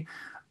today.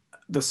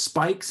 The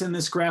spikes in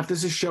this graph,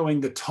 this is showing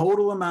the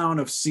total amount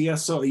of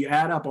CSO. You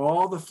add up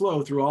all the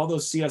flow through all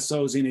those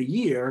CSOs in a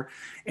year,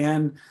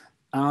 and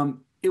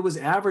it was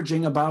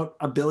averaging about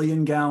 1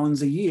 billion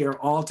gallons a year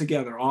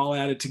altogether, all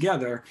added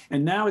together.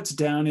 And now it's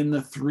down in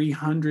the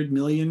 300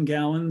 million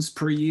gallons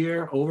per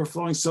year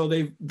overflowing. So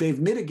they've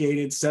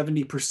mitigated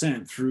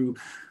 70% through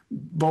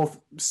both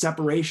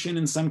separation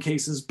in some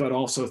cases, but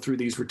also through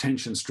these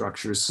retention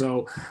structures.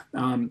 So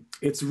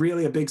it's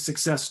really a big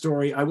success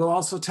story. I will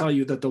also tell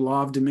you that the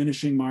law of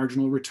diminishing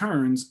marginal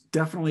returns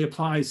definitely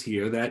applies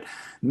here, that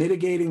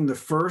mitigating the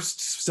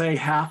first, say,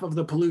 half of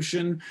the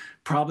pollution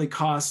probably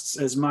costs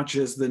as much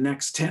as the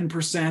next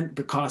 10%,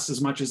 but costs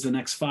as much as the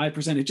next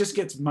 5%. It just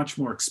gets much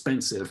more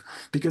expensive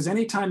because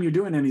anytime you're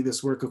doing any of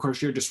this work, of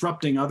course, you're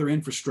disrupting other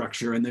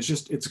infrastructure, and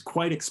it's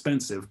quite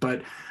expensive.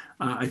 But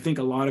I think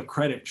a lot of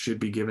credit should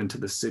be given to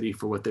the city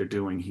for what they're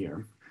doing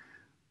here.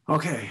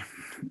 Okay,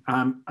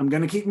 I'm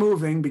going to keep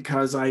moving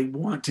because I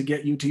want to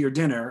get you to your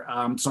dinner.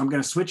 So I'm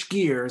going to switch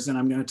gears, and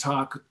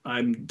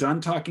I'm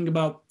done talking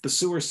about the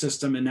sewer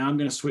system, and now I'm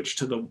going to switch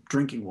to the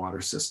drinking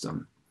water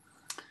system.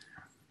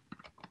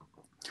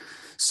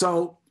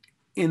 So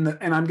and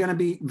I'm going to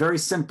be very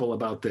simple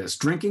about this.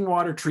 Drinking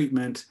water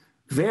treatment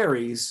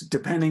varies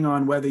depending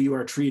on whether you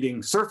are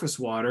treating surface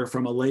water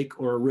from a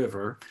lake or a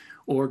river,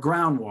 or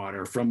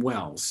groundwater from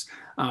wells.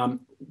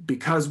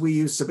 Because we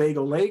use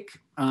Sebago Lake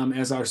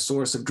as our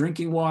source of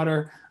drinking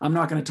water, I'm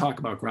not going to talk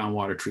about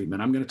groundwater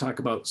treatment. I'm going to talk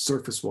about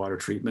surface water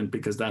treatment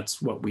because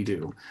that's what we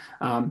do.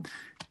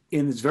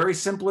 In its very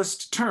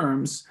simplest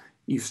terms,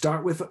 you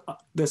start with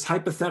this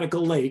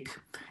hypothetical lake,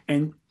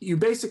 and you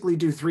basically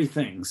do 3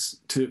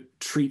 things to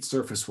treat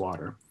surface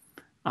water.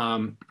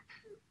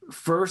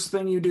 First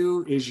thing you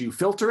do is you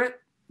filter it,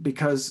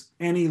 because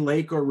any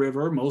lake or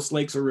river, most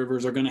lakes or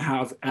rivers, are going to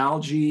have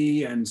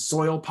algae and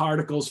soil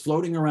particles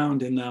floating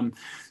around in them.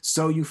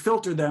 So you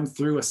filter them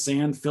through a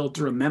sand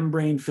filter, a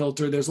membrane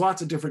filter. There's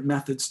lots of different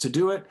methods to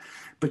do it,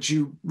 but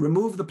you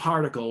remove the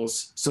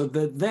particles so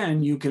that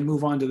then you can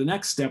move on to the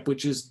next step,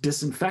 which is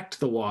disinfect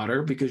the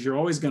water, because you're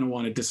always going to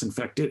want to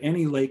disinfect it.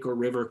 Any lake or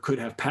river could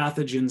have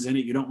pathogens in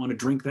it. You don't want to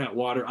drink that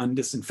water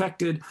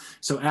undisinfected.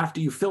 So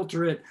after you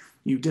filter it,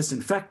 you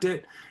disinfect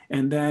it,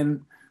 and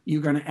then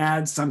you're going to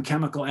add some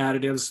chemical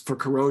additives for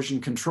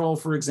corrosion control,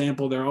 for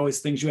example. There are always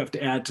things you have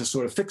to add to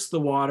sort of fix the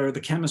water, the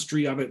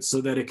chemistry of it,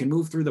 so that it can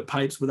move through the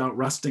pipes without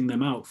rusting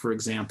them out, for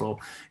example.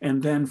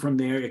 And then from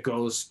there, it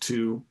goes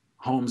to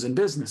homes and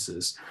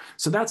businesses.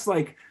 So that's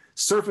like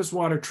surface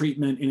water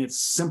treatment in its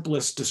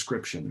simplest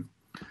description.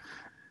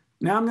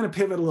 Now I'm going to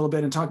pivot a little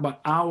bit and talk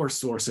about our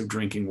source of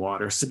drinking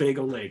water,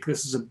 Sebago Lake.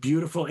 This is a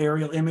beautiful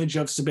aerial image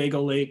of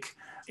Sebago Lake.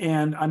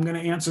 And I'm going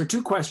to answer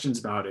 2 questions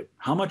about it.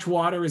 How much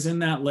water is in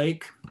that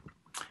lake,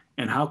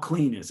 and how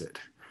clean is it?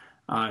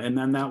 And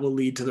then that will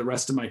lead to the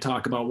rest of my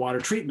talk about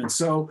water treatment.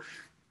 So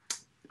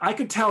I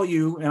could tell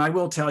you, and I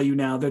will tell you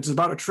now, there's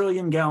about 1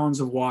 trillion gallons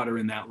of water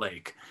in that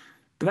lake.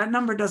 But that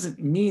number doesn't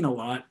mean a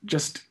lot,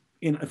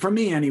 for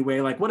me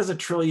anyway. Like, what does 1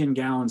 trillion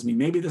gallons mean?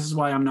 Maybe this is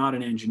why I'm not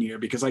an engineer,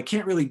 because I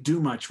can't really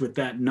do much with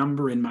that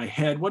number in my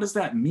head. What does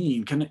that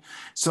mean?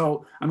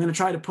 So I'm going to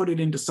try to put it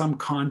into some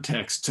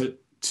context to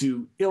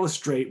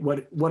illustrate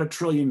what 1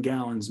 trillion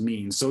gallons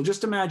means. So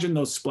just imagine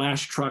those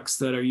splash trucks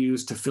that are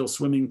used to fill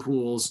swimming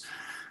pools.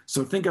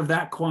 So think of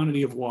that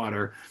quantity of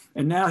water.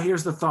 And now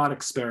here's the thought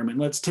experiment.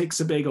 Let's take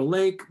Sebago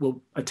Lake,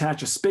 we'll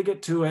attach a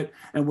spigot to it,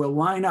 and we'll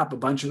line up a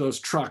bunch of those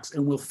trucks,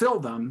 and we'll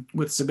fill them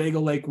with Sebago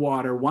Lake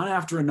water, one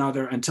after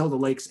another, until the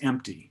lake's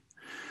empty.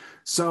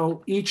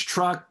 So each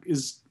truck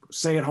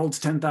say it holds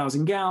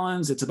 10,000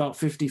 gallons, it's about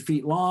 50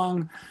 feet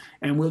long,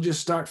 and we'll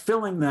just start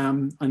filling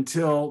them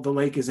until the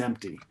lake is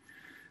empty.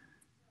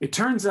 It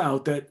turns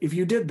out that if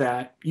you did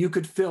that, you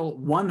could fill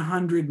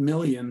 100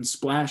 million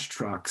splash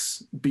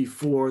trucks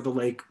before the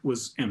lake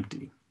was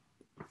empty.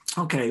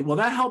 Okay, well,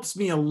 that helps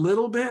me a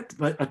little bit,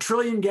 but 1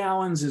 trillion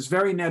gallons is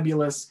very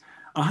nebulous.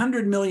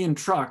 100 million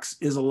trucks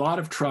is a lot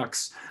of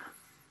trucks,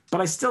 but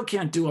I still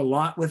can't do a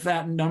lot with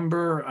that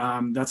number.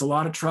 That's a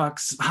lot of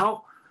trucks.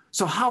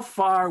 So how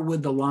far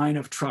would the line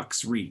of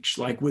trucks reach?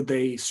 Like, would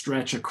they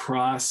stretch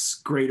across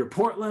greater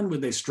Portland?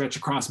 Would they stretch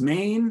across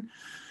Maine?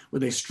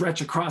 Would they stretch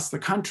across the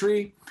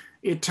country?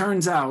 It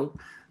turns out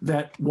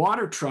that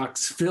water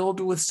trucks filled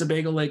with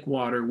Sebago Lake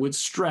water would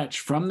stretch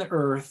from the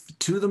earth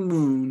to the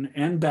moon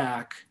and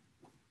back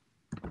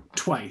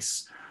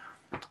twice.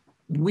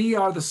 We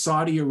are the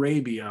Saudi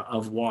Arabia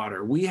of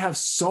water. We have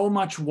so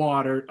much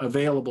water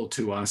available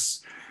to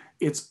us.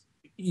 If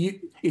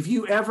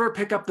you ever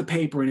pick up the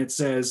paper and it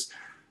says,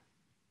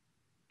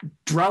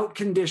 drought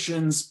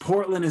conditions,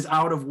 Portland is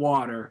out of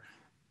water,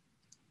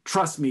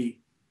 trust me,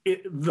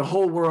 the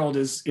whole world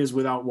is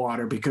without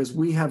water, because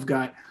we've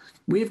got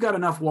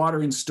enough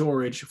water in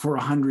storage for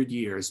 100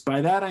 years.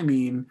 By that I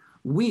mean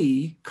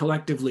we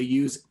collectively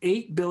use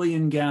 8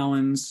 billion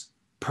gallons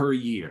per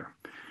year,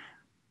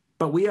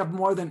 but we have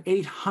more than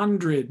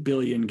 800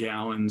 billion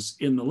gallons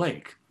in the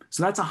lake.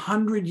 So that's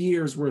 100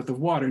 years worth of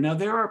water. Now,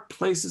 there are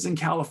places in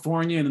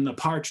California and in the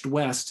parched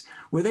West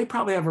where they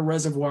probably have a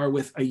reservoir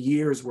with a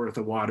year's worth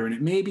of water, and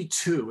it may be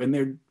 2, and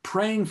they're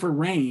praying for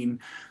rain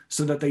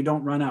so that they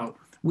don't run out.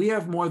 We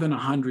have more than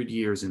 100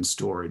 years in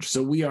storage.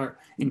 So we are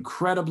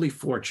incredibly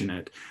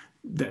fortunate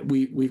that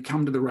we've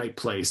come to the right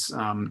place.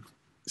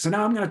 So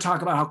now I'm going to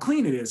talk about how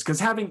clean it is, because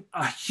having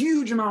a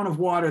huge amount of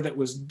water that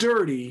was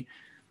dirty,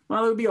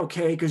 well, it would be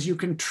okay because you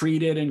can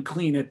treat it and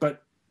clean it,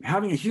 but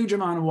having a huge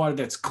amount of water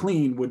that's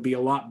clean would be a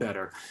lot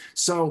better.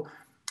 So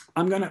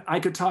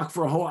I could talk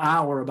for a whole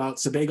hour about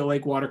Sebago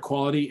Lake water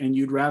quality, and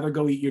you'd rather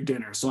go eat your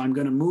dinner. So I'm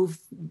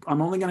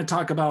only going to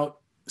talk about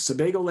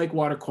Sebago Lake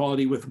water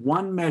quality with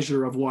one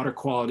measure of water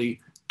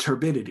quality,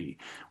 turbidity.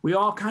 We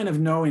all kind of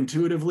know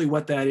intuitively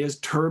what that is.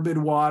 Turbid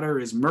water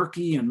is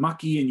murky and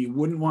mucky and you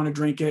wouldn't want to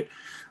drink it.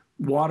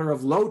 Water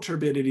of low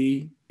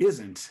turbidity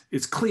isn't.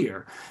 It's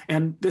clear.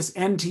 And this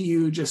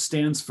NTU just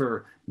stands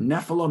for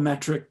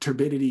nephelometric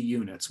turbidity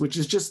units, which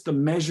is just the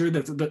measure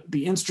that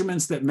the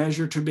instruments that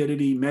measure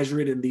turbidity measure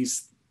it in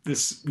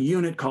this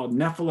unit called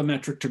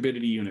nephelometric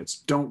turbidity units.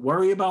 Don't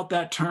worry about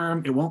that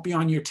term. It won't be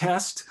on your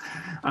test.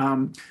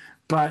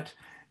 But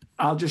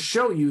I'll just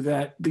show you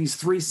that these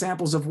 3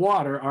 samples of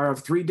water are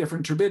of 3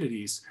 different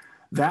turbidities.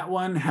 That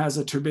one has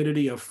a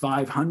turbidity of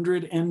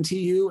 500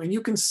 NTU, and you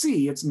can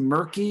see it's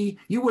murky.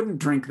 You wouldn't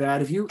drink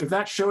that. If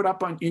that showed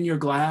up in your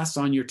glass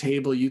on your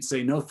table, you'd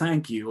say, no,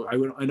 thank you.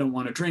 I don't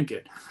want to drink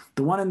it.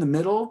 The one in the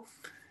middle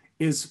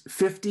is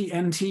 50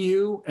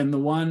 NTU, and the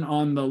one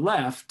on the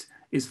left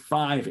is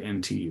 5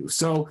 NTU.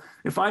 So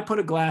if I put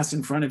a glass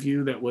in front of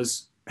you that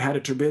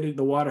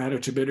the water had a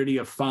turbidity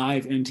of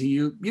 5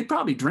 NTU, you'd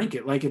probably drink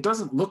it. Like, it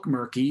doesn't look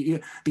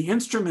murky. The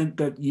instrument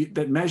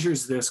that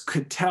measures this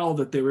could tell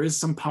that there is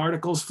some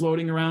particles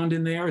floating around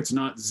in there. It's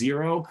not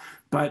 0,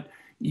 but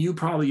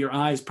your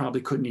eyes probably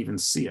couldn't even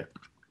see it.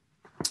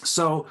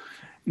 So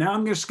now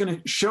I'm just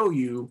going to show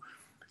you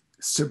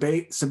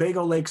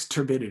Sebago Lake's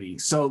turbidity.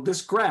 So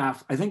this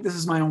graph, I think this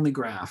is my only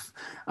graph.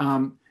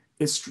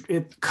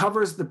 It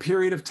covers the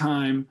period of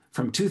time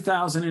from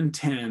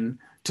 2010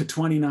 to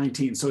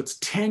 2019. So it's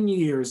 10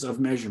 years of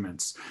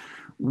measurements.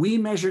 We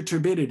measure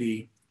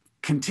turbidity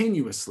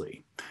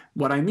continuously.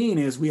 What I mean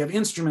is we have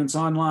instruments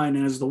online,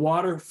 and as the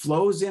water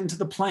flows into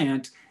the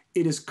plant,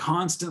 it is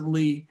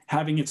constantly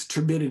having its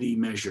turbidity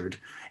measured.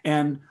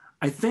 And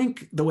I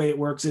think the way it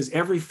works is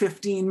every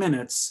 15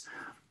 minutes,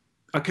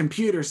 a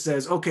computer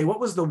says, okay, what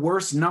was the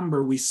worst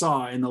number we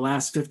saw in the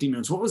last 15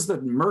 minutes? What was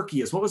the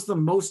murkiest? What was the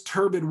most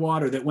turbid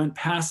water that went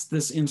past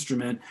this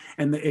instrument?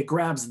 And it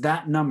grabs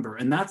that number.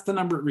 And that's the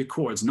number it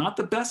records. Not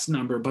the best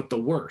number, but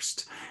the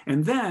worst.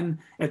 And then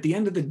at the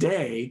end of the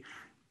day,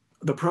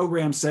 the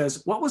program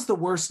says, what was the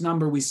worst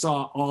number we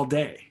saw all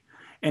day?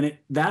 And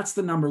that's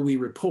the number we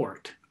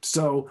report.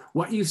 So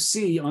what you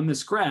see on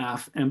this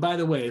graph, and by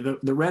the way,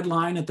 the red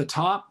line at the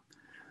top,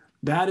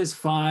 that is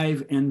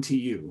 5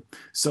 NTU.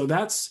 So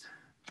that's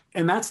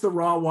the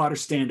raw water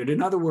standard.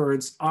 In other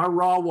words, our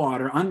raw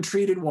water,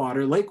 untreated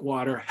water, lake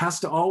water,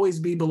 has to always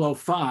be below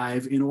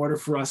 5 in order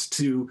for us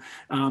to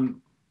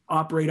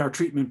operate our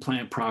treatment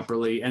plant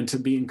properly and to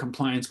be in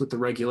compliance with the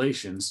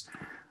regulations.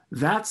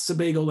 That's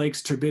Sebago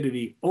Lake's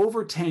turbidity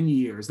over 10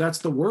 years. That's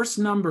the worst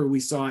number we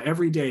saw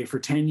every day for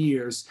 10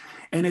 years.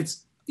 And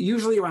it's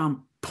usually around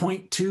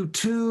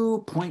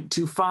 0.22,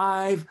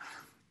 0.25.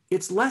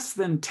 It's less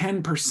than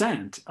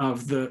 10%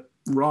 of the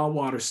raw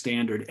water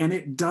standard, and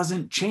it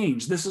doesn't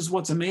change. This is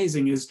what's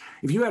amazing is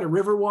if you had a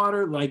river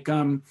water, like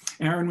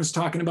Aaron was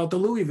talking about the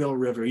Louisville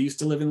River, he used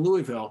to live in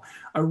Louisville,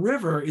 a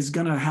river is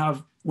going to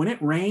have, when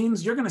it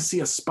rains, you're going to see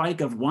a spike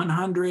of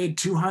 100,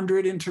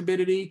 200 in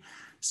turbidity.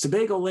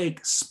 Sebago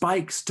Lake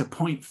spikes to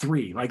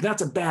 0.3. Like,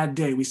 that's a bad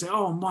day. We say,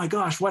 oh my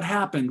gosh, what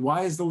happened?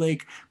 Why is the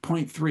lake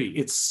 0.3?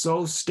 It's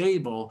so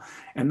stable.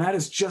 And that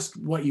is just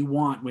what you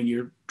want when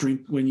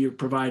you're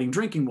providing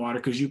drinking water,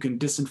 because you can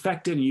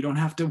disinfect it and you don't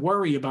have to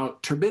worry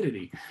about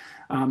turbidity.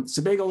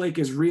 Sebago Lake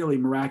is really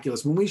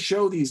miraculous. When we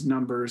show these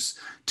numbers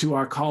to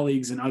our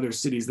colleagues in other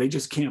cities, they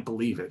just can't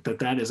believe it,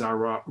 that is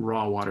our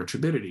raw water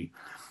turbidity.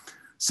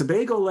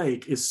 Sebago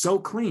Lake is so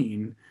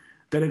clean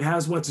that it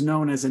has what's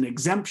known as an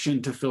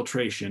exemption to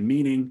filtration,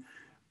 meaning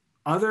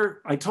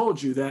I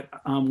told you that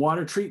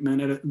water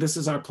treatment, this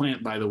is our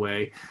plant, by the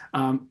way,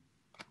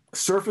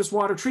 surface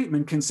water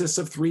treatment consists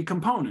of 3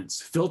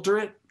 components: filter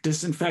it,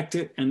 disinfect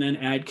it, and then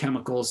add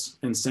chemicals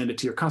and send it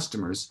to your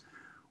customers.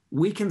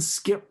 We can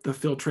skip the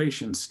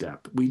filtration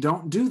step. We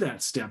don't do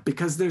that step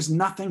because there's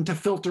nothing to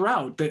filter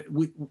out. That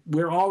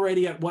we're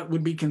already at what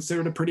would be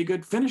considered a pretty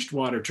good finished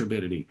water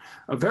turbidity,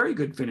 a very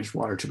good finished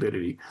water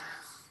turbidity.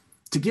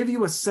 To give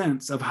you a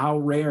sense of how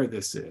rare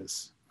this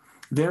is,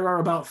 there are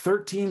about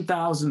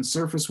 13,000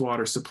 surface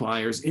water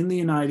suppliers in the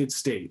United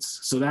States.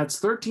 So that's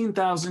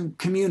 13,000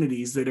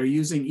 communities that are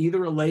using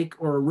either a lake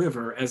or a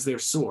river as their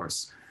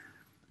source.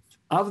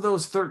 Of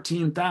those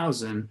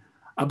 13,000,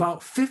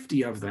 about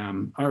 50 of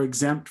them are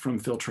exempt from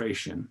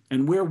filtration,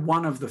 and we're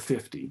one of the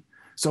 50.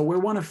 So we're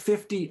one of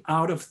 50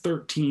 out of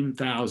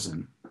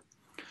 13,000.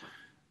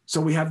 So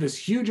we have this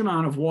huge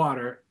amount of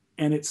water,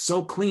 and it's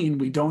so clean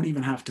we don't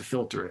even have to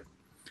filter it.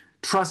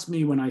 Trust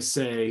me when I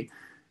say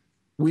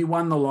we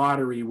won the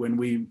lottery when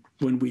we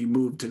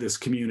moved to this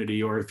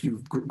community, or if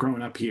you've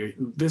grown up here.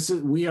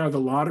 We are the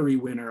lottery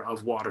winner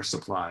of water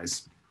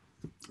supplies.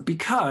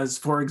 Because,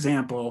 for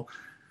example,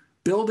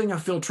 building a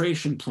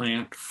filtration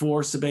plant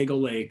for Sebago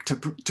Lake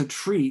to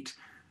treat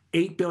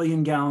 8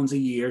 billion gallons a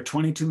year,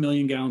 22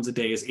 million gallons a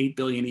day is 8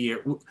 billion a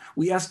year.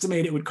 We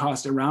estimate it would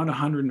cost around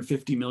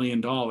 $150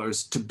 million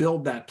to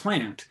build that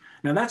plant.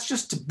 Now that's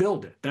just to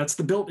build it. That's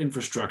the built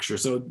infrastructure.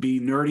 So it'd be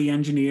nerdy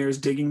engineers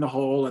digging the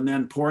hole and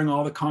then pouring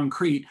all the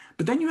concrete.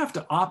 But then you have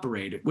to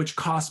operate it, which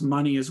costs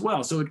money as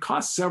well. So it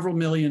costs several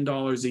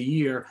 $1,000,000 a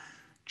year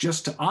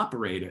just to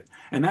operate it.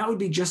 And that would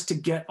be just to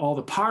get all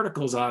the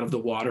particles out of the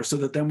water so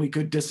that then we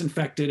could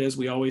disinfect it as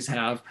we always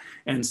have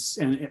and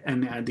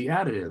add the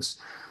additives.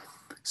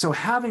 So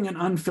having an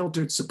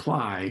unfiltered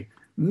supply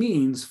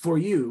means for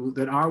you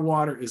that our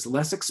water is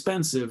less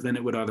expensive than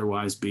it would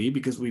otherwise be,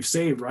 because we've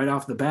saved right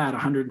off the bat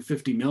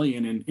 $150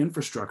 million in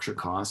infrastructure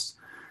costs.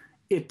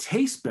 It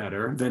tastes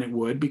better than it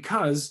would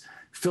because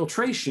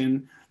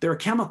filtration, there are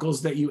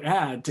chemicals that you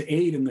add to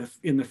aid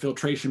in the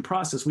filtration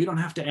process. We don't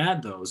have to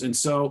add those. And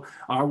so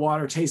our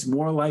water tastes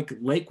more like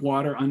lake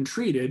water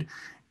untreated.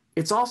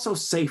 It's also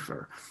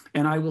safer.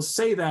 And I will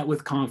say that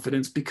with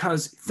confidence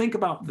because think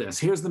about this.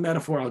 Here's the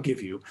metaphor I'll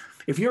give you.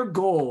 If your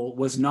goal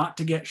was not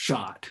to get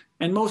shot,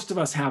 and most of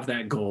us have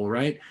that goal,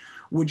 right?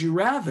 Would you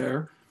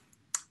rather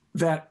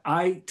that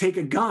I take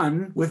a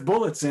gun with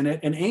bullets in it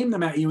and aim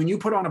them at you and you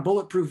put on a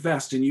bulletproof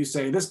vest and you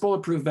say, this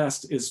bulletproof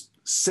vest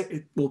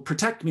it will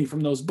protect me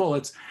from those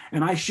bullets,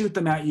 and I shoot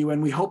them at you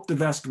and we hope the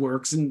vest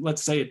works, and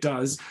let's say it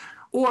does?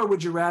 Or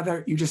would you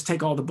rather you just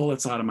take all the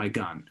bullets out of my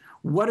gun?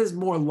 What is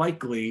more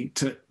likely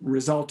to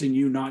result in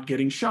you not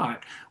getting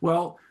shot?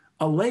 Well,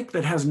 a lake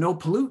that has no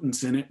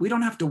pollutants in it, we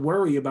don't have to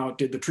worry about,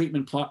 did the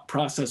treatment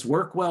process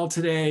work well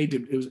today?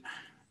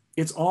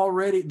 It's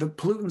already, the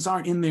pollutants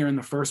aren't in there in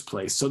the first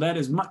place. So that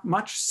is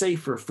much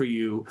safer for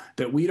you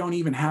that we don't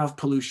even have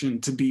pollution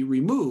to be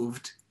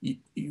removed.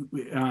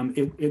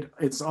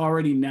 It's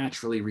already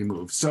naturally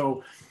removed.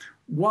 So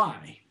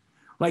why?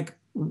 Like,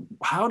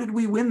 how did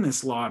we win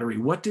this lottery?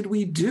 What did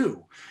we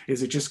do?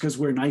 Is it just because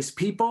we're nice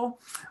people?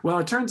 Well,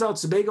 it turns out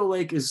Sebago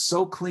Lake is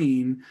so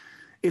clean.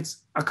 It's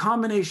a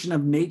combination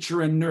of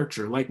nature and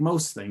nurture, like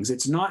most things.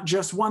 It's not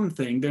just one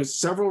thing. There's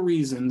several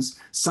reasons.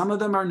 Some of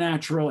them are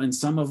natural and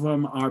some of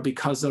them are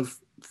because of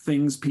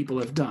things people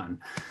have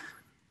done.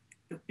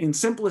 In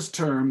simplest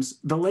terms,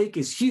 the lake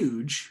is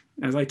huge,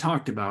 as I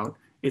talked about.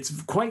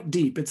 It's quite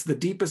deep. It's the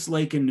deepest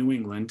lake in New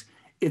England.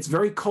 It's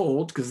very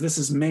cold because this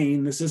is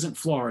Maine. This isn't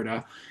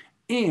Florida.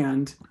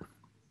 And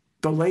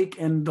the lake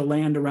and the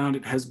land around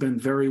it has been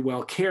very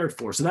well cared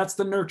for. So that's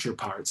the nurture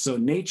part. So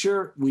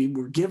nature, we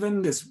were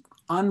given this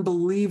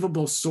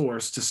unbelievable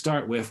source to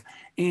start with.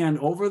 And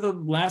over the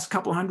last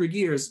couple hundred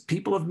years,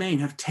 people of Maine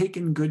have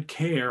taken good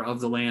care of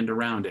the land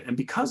around it. And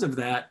because of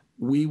that,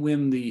 we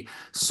win the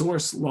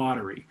source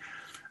lottery.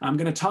 I'm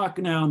going to talk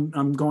now,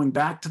 I'm going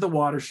back to the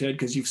watershed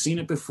because you've seen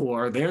it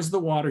before. There's the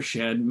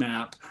watershed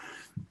map.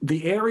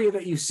 The area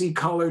that you see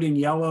colored in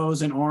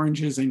yellows and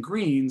oranges and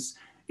greens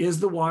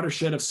is the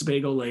watershed of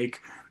Sebago Lake.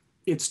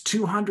 It's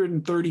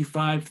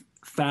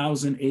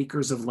 235,000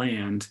 acres of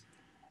land,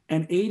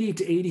 and 80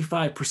 to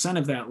 85%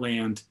 of that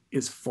land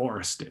is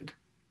forested,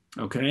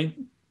 okay?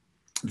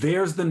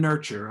 There's the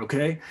nurture,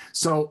 okay?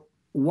 So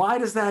why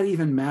does that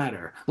even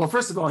matter? Well,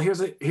 first of all,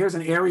 here's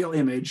an aerial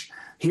image.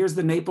 Here's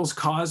the Naples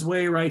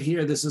Causeway right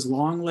here. This is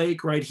Long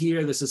Lake right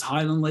here. This is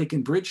Highland Lake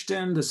in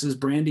Bridgeton. This is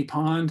Brandy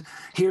Pond.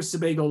 Here's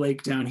Sebago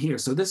Lake down here.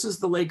 So this is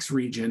the lakes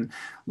region.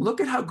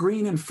 Look at how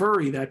green and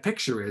furry that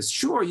picture is.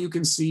 Sure, you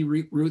can see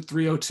Route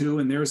 302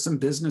 and there are some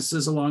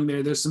businesses along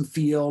there. There's some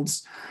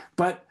fields,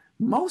 but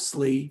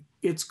mostly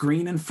it's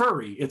green and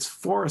furry. It's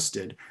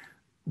forested.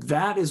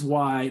 That is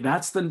why,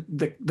 that's the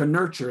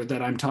nurture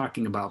that I'm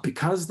talking about.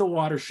 Because the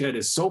watershed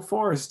is so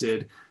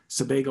forested,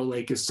 Sebago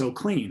Lake is so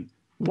clean.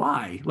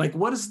 Why? Like,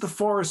 what is the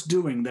forest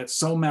doing that's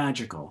so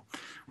magical?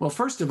 Well,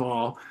 first of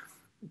all,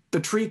 the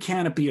tree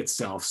canopy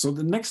itself. So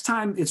the next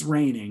time it's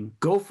raining,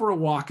 go for a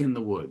walk in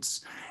the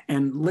woods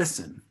and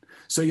listen.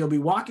 So you'll be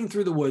walking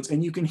through the woods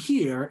and you can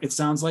hear, it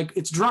sounds like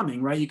it's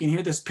drumming, right? You can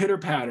hear this pitter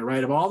patter,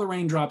 right, of all the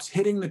raindrops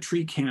hitting the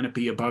tree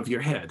canopy above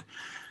your head.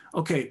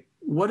 Okay,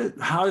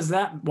 how is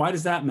that? Why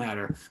does that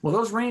matter? Well,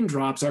 those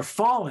raindrops are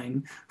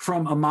falling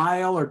from a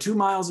mile or 2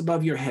 miles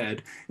above your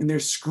head, and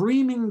they're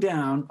screaming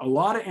down a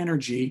lot of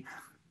energy,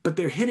 but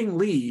they're hitting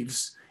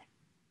leaves.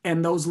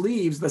 And those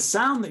leaves, the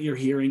sound that you're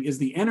hearing is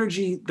the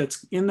energy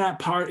that's in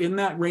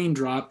that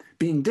raindrop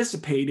being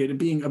dissipated and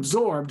being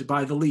absorbed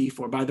by the leaf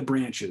or by the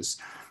branches.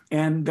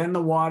 And then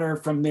the water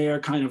from there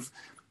kind of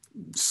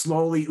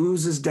slowly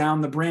oozes down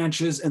the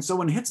branches. And so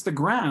when it hits the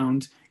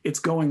ground, it's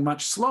going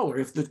much slower.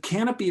 If the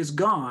canopy is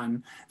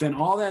gone, then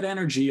all that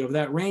energy of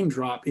that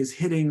raindrop is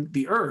hitting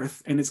the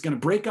earth, and it's going to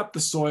break up the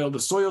soil. The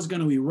soil is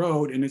going to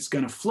erode, and it's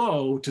going to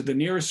flow to the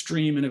nearest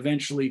stream and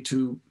eventually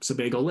to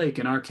Sebago Lake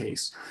in our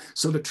case.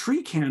 So the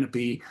tree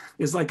canopy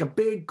is like a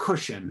big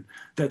cushion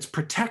that's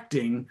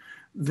protecting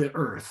the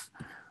earth.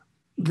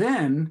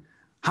 Then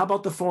how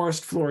about the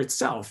forest floor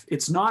itself?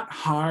 It's not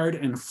hard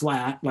and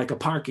flat like a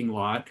parking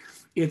lot.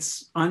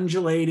 It's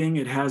undulating,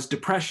 it has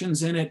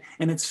depressions in it,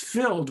 and it's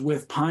filled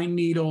with pine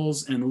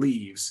needles and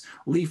leaves.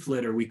 Leaf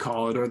litter, we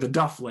call it, or the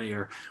duff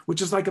layer,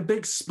 which is like a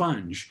big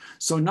sponge.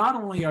 So not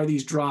only are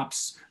these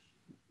drops,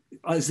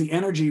 is the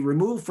energy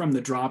removed from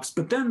the drops,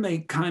 but then they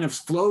kind of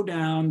flow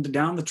down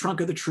the trunk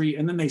of the tree,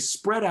 and then they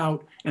spread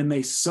out and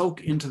they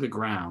soak into the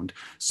ground.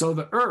 So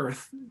the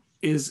earth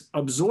is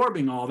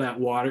absorbing all that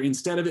water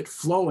instead of it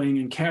flowing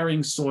and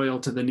carrying soil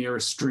to the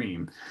nearest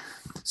stream.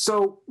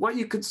 So what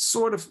you could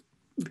sort of,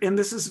 and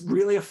this is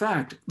really a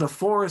fact, the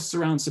forests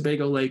around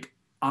Sebago Lake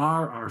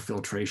are our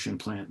filtration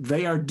plant.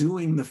 They are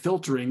doing the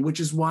filtering, which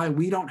is why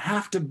we don't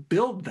have to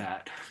build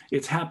that.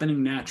 It's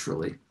happening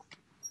naturally.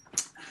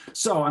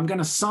 So I'm going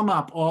to sum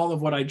up all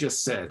of what I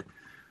just said.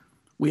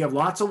 We have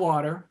lots of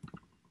water.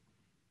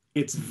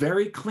 It's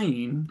very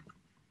clean.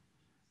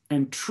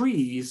 And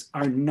trees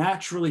are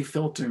naturally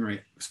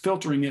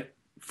filtering it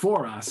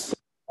for us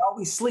while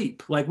we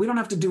sleep. Like, we don't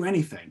have to do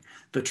anything.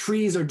 The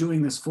trees are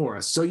doing this for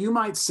us. So you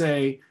might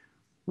say,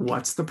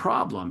 what's the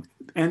problem?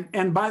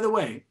 And by the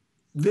way,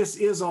 this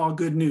is all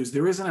good news.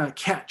 There isn't a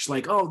catch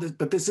like, oh,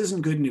 but this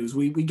isn't good news.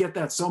 We get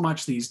that so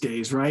much these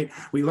days, right?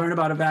 We learn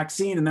about a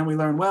vaccine and then we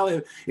learn, well,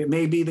 it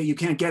may be that you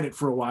can't get it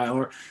for a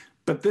while.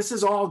 But this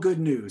is all good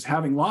news.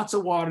 Having lots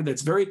of water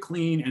that's very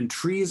clean and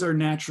trees are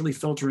naturally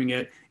filtering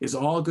it is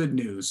all good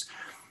news.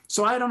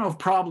 So I don't know if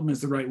problem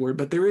is the right word,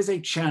 but there is a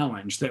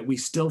challenge that we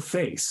still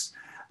face.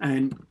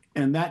 And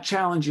that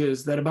challenge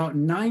is that about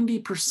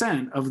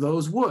 90% of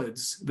those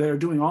woods that are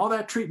doing all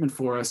that treatment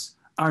for us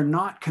are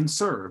not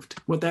conserved.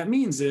 What that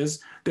means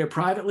is they're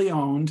privately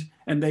owned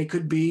and they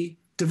could be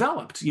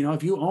developed. You know,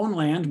 if you own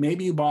land,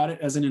 maybe you bought it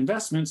as an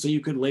investment so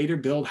you could later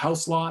build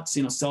house lots,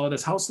 sell it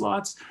as house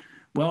lots.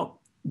 Well,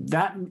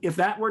 if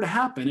that were to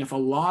happen, if a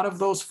lot of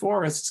those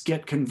forests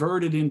get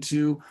converted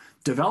into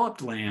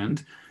developed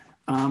land,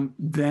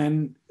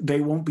 then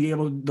they won't be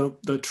able to,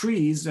 the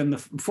trees and the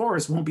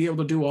forest won't be able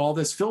to do all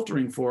this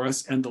filtering for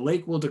us, and the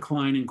lake will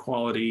decline in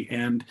quality,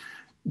 and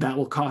that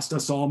will cost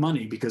us all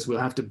money because we'll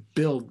have to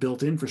build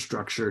built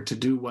infrastructure to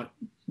do what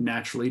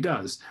naturally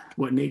does,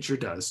 what nature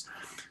does.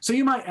 So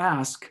you might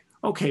ask,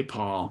 okay,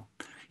 Paul,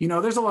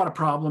 there's a lot of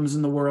problems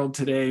in the world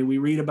today. We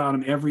read about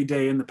them every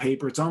day in the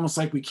paper. It's almost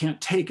like we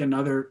can't take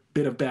another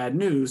bit of bad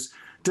news.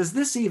 Does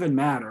this even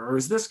matter? Or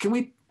can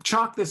we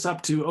chalk this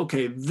up to,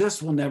 okay,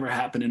 this will never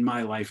happen in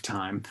my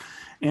lifetime?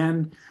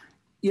 And,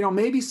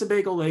 maybe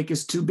Sebago Lake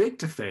is too big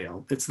to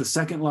fail. It's the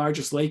second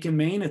largest lake in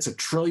Maine. It's 1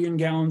 trillion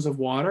gallons of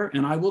water.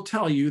 And I will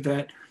tell you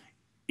that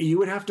you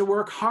would have to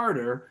work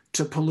harder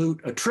to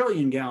pollute 1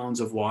 trillion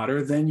gallons of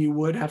water than you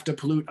would have to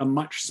pollute a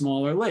much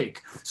smaller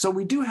lake. So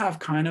we do have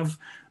kind of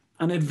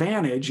an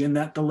advantage in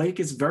that the lake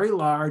is very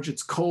large,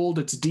 it's cold,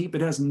 it's deep,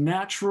 it has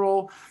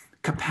natural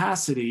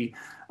capacity,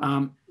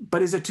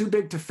 but is it too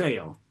big to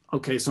fail?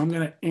 Okay, so I'm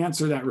going to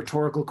answer that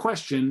rhetorical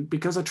question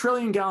because 1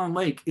 trillion gallon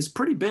lake is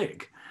pretty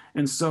big.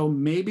 And so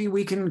maybe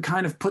we can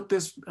kind of put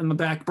this in the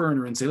back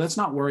burner and say, let's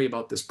not worry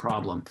about this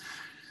problem.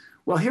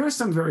 Well, here are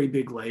some very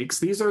big lakes.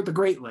 These are the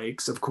Great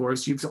Lakes, of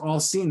course. You've all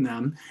seen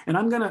them. And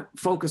I'm going to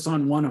focus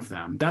on one of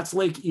them. That's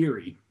Lake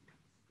Erie.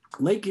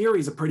 Lake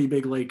Erie is a pretty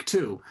big lake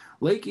too.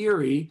 Lake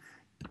Erie,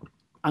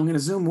 I'm going to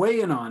zoom way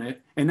in on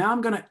it. And now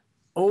I'm going to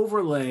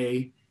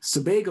overlay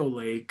Sebago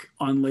Lake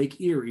on Lake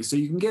Erie so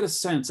you can get a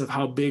sense of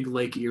how big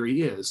Lake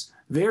Erie is.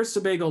 There's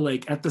Sebago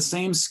Lake at the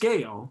same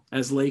scale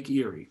as Lake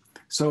Erie.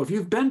 So if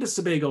you've been to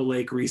Sebago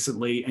Lake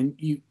recently and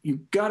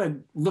you've got to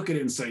look at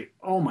it and say,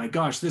 oh my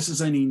gosh, this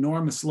is an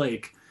enormous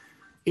lake.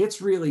 It's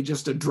really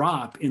just a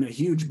drop in a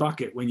huge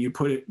bucket when you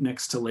put it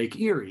next to Lake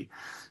Erie.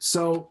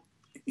 So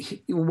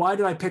why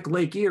did I pick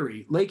Lake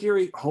Erie? Lake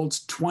Erie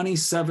holds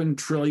 27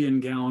 trillion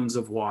gallons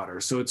of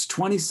water. So it's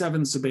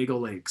 27 Sebago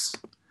lakes.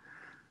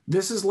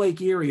 This is Lake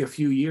Erie a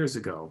few years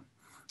ago.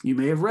 You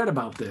may have read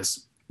about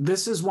this.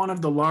 This is one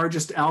of the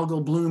largest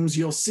algal blooms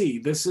you'll see.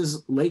 This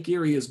is Lake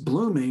Erie is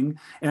blooming.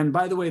 And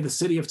by the way, the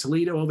city of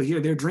Toledo over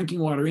here, their drinking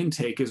water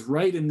intake is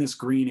right in this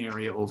green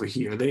area over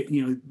here.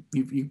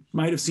 You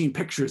might have seen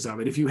pictures of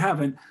it. If you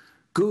haven't,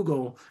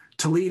 Google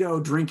Toledo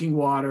drinking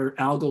water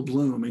algal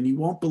bloom, and you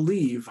won't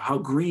believe how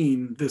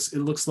green this. It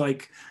looks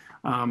like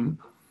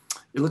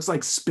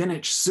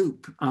spinach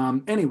soup.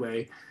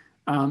 Anyway,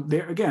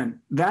 there again,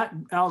 that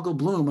algal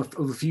bloom of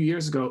a few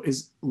years ago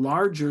is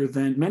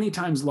many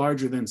times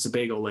larger than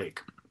Sebago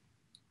Lake.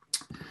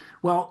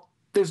 Well,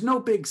 there's no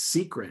big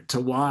secret to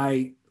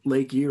why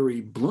Lake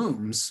Erie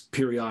blooms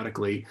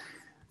periodically.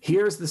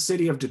 Here's the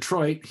city of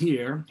Detroit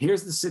here.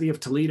 Here's the city of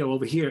Toledo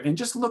over here. And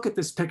just look at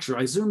this picture.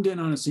 I zoomed in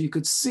on it so you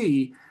could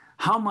see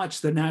how much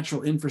the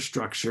natural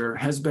infrastructure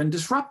has been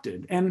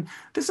disrupted. And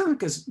this isn't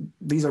because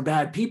these are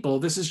bad people.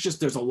 This is just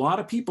there's a lot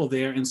of people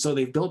there. And so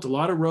they've built a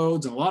lot of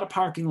roads and a lot of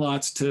parking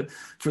lots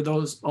for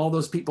all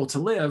those people to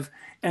live.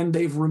 And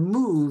they've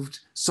removed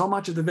so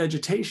much of the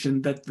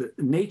vegetation that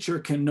nature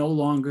can no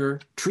longer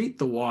treat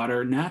the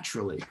water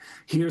naturally.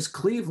 Here's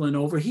Cleveland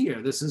over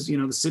here. This is,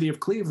 the city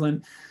of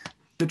Cleveland.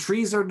 The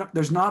trees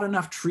there's not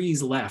enough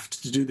trees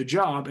left to do the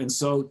job. And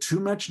so too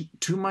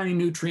many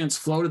nutrients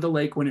flow to the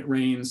lake when it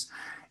rains.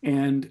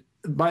 And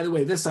by the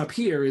way, this up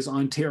here is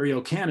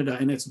Ontario, Canada,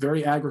 and it's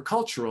very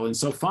agricultural. And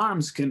so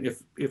farms can,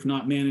 if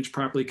not managed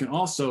properly, can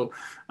also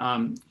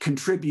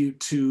contribute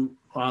to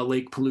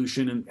lake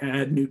pollution and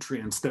add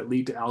nutrients that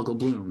lead to algal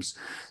blooms.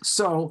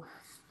 So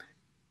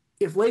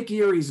if Lake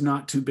Erie is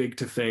not too big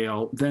to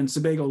fail, then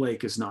Sebago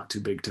Lake is not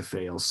too big to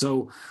fail.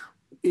 So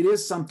it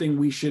is something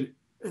we should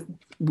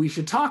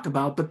talk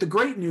about. But the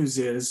great news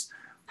is,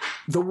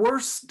 the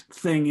worst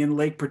thing in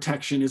lake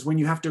protection is when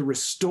you have to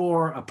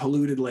restore a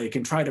polluted lake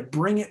and try to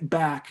bring it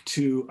back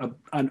to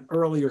an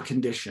earlier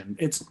condition.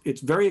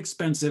 It's very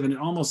expensive, and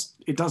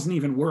it doesn't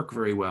even work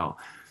very well.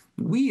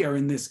 We are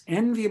in this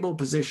enviable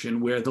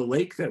position where the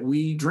lake that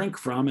we drink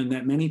from and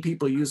that many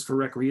people use for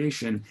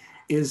recreation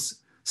is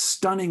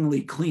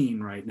stunningly clean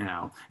right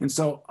now. And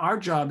so our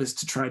job is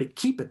to try to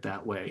keep it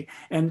that way.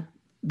 And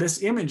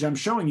this image I'm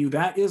showing you,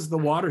 that is the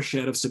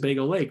watershed of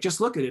Sebago Lake. Just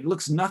look at it. It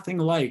looks nothing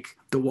like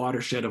the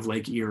watershed of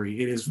Lake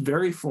Erie. It is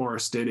very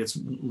forested. It's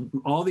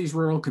all these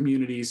rural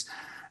communities,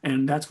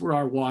 and that's where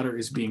our water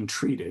is being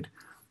treated.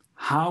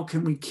 How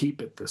can we keep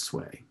it this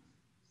way?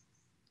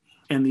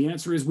 And the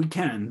answer is we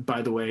can,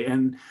 by the way.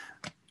 And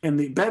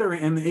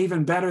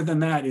even better than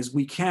that is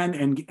we can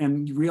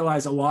and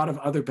realize a lot of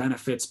other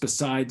benefits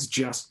besides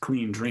just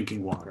clean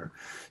drinking water.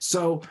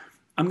 So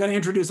I'm going to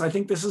introduce, I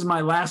think this is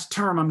my last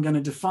term, I'm going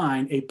to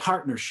define a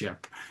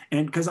partnership.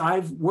 And because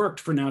I've worked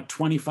for now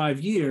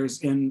 25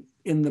 years in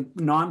the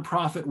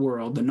nonprofit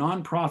world, the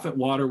nonprofit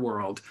water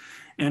world.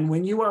 And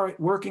when you are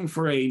working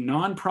for a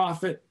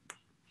nonprofit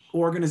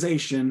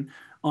organization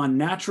on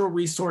natural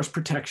resource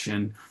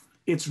protection,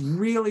 it's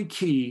really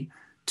key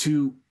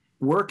to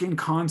work in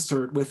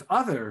concert with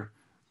other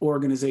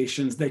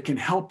organizations that can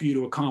help you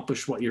to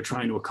accomplish what you're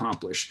trying to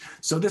accomplish.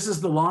 So this is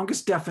the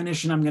longest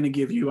definition I'm going to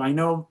give you. I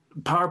know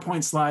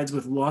PowerPoint slides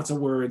with lots of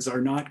words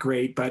are not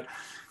great, but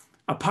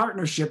a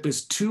partnership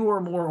is two or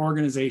more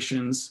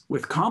organizations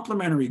with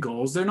complementary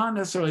goals. They're not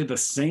necessarily the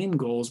same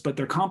goals, but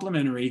they're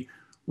complementary,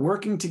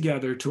 working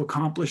together to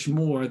accomplish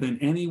more than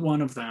any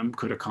one of them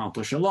could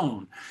accomplish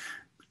alone.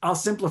 I'll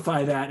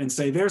simplify that and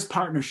say there's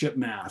partnership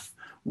math.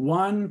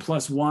 1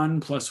 + 1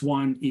 +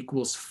 1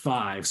 =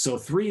 5. So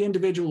 3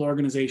 individual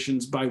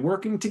organizations, by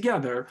working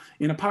together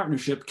in a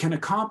partnership, can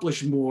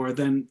accomplish more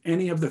than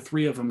any of the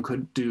 3 of them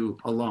could do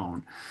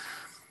alone.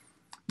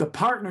 The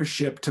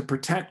partnership to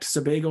protect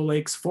Sebago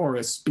Lake's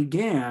forests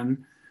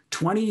began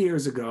 20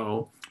 years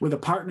ago with a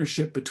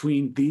partnership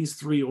between these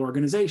 3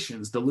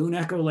 organizations, the Loon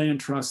Echo Land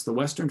Trust, the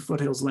Western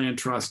Foothills Land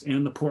Trust,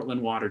 and the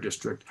Portland Water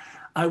District.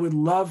 I would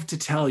love to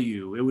tell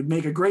you, it would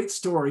make a great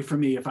story for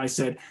me if I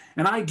said,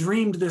 and I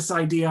dreamed this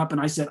idea up and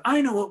I said,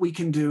 I know what we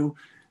can do.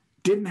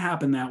 Didn't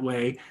happen that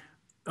way.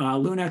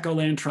 Loon Echo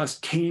Land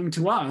Trust came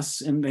to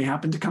us, and they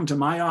happened to come to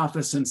my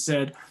office and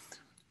said,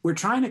 we're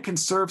trying to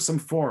conserve some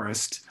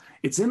forest.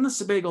 It's in the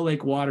Sebago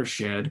Lake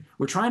watershed.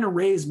 We're trying to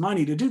raise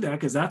money to do that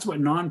because that's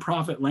what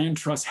nonprofit land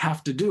trusts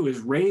have to do, is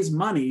raise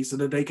money so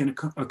that they can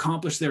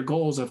accomplish their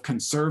goals of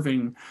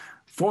conserving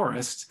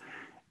forests.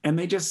 And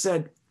they just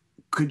said,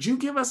 could you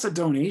give us a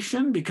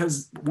donation?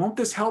 Because won't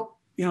this help?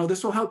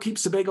 This will help keep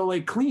Sebago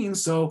Lake clean.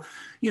 So,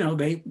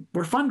 they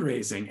were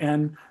fundraising.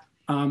 And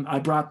I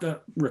brought the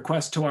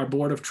request to our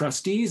board of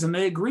trustees, and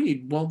they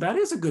agreed. Well, that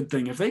is a good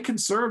thing. If they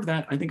conserve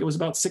that, I think it was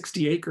about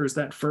 60 acres,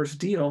 that first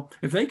deal.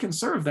 If they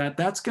conserve that,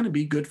 that's going to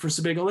be good for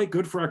Sebago Lake,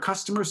 good for our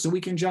customers, so we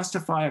can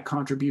justify a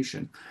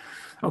contribution.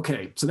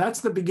 Okay, so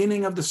that's the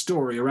beginning of the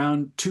story,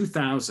 around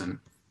 2000.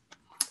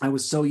 I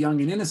was so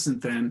young and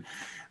innocent then.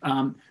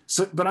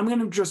 But I'm going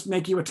to just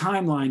make you a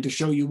timeline to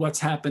show you what's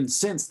happened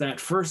since that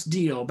first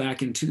deal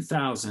back in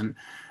 2000.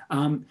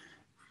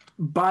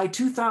 By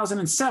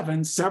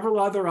 2007, several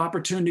other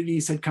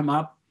opportunities had come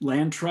up.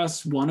 Land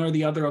trusts, one or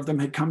the other of them,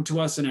 had come to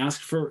us and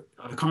asked for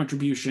a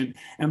contribution.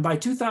 And by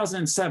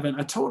 2007,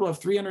 a total of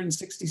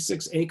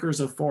 366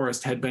 acres of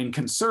forest had been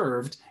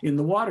conserved in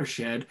the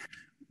watershed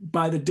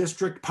by the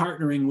district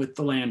partnering with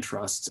the land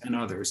trusts and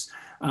others.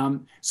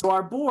 So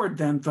our board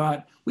then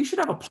thought, we should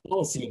have a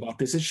policy about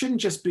this. It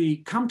shouldn't just be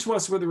come to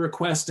us with a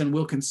request and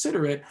we'll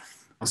consider it.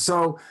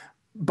 So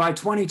by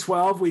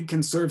 2012, we'd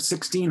conserved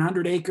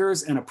 1,600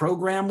 acres, and a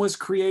program was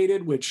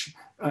created which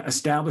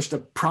established a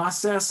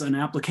process, an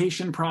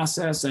application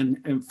process,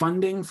 and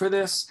funding for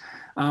this.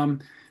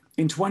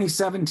 In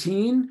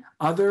 2017,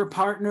 other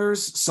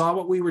partners saw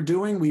what we were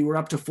doing. We were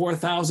up to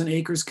 4,000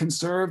 acres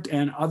conserved,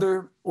 and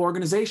other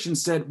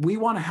organizations said, we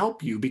want to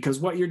help you because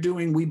what you're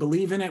doing, we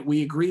believe in it,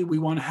 we agree, we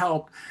want to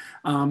help.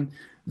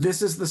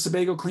 This is the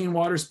Sebago Clean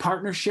Waters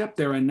Partnership.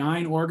 There are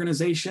 9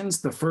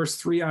 organizations. The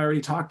first 3 I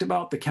already talked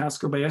about, the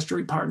Casco Bay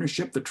Estuary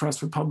Partnership, the Trust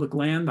for Public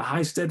Land, the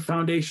Highstead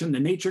Foundation, the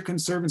Nature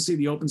Conservancy,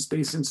 the Open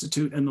Space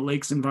Institute, and the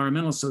Lakes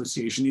Environmental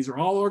Association. These are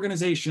all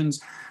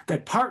organizations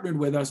that partnered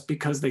with us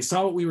because they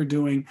saw what we were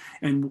doing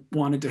and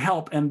wanted to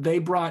help. And they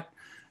brought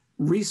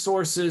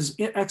resources,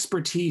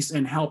 expertise,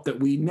 and help that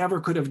we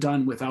never could have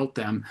done without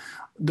them.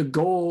 The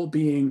goal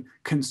being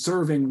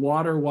conserving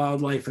water,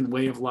 wildlife, and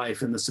way of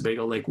life in the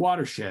Sebago Lake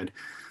watershed.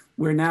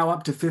 We're now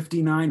up to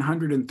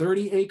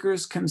 5,930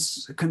 acres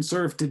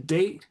conserved to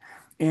date.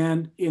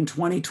 And in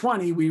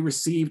 2020, we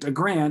received a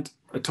grant,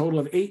 a total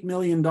of $8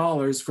 million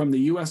from the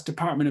U.S.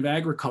 Department of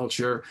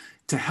Agriculture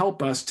to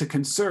help us to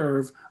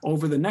conserve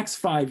over the next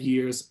 5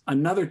 years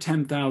another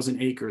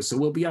 10,000 acres. So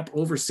we'll be up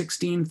over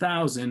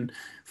 16,000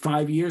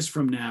 5 years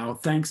from now,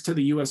 thanks to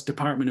the U.S.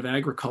 Department of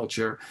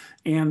Agriculture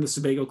and the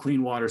Sebago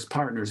Clean Waters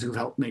partners who've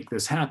helped make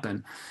this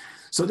happen.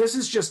 So this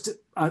is just,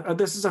 I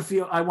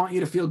want you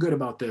to feel good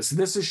about this.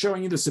 This is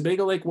showing you the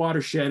Sebago Lake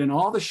watershed and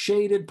all the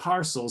shaded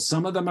parcels.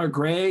 Some of them are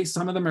gray,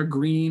 some of them are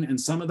green, and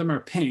some of them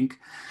are pink.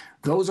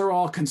 Those are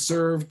all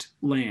conserved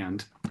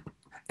land.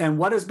 And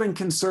what has been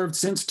conserved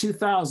since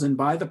 2000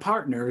 by the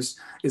partners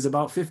is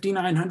about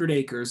 5,900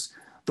 acres.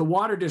 The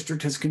Water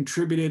District has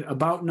contributed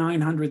about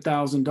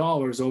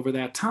 $900,000 over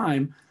that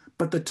time,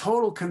 but the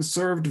total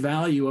conserved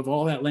value of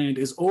all that land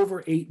is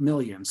over $8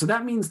 million. So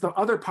that means the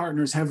other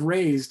partners have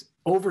raised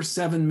over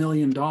 $7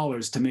 million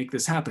to make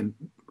this happen.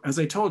 As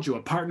I told you,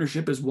 a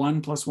partnership is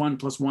 1 + 1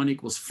 + 1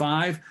 =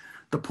 5.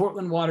 The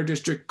Portland Water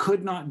District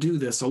could not do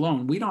this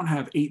alone. We don't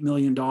have $8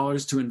 million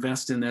to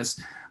invest in this,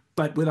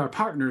 but with our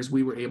partners,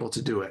 we were able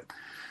to do it.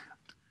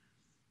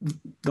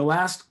 The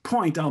last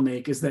point I'll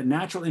make is that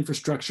natural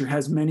infrastructure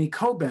has many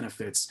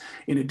co-benefits.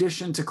 In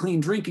addition to clean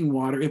drinking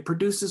water, it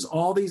produces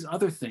all these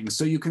other things.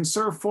 So you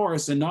conserve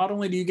forests, and not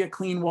only do you get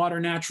clean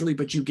water naturally,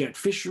 but you get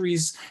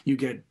fisheries, you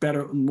get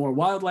more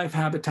wildlife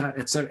habitat,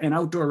 et cetera, and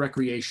outdoor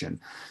recreation.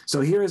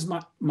 So here is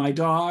my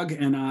dog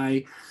and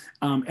I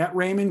at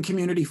Raymond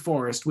Community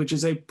Forest, which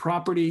is a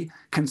property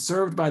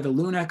conserved by the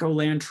Loon Echo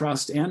Land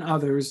Trust and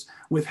others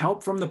with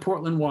help from the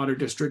Portland Water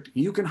District.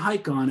 You can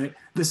hike on it.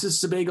 This is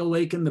Sebago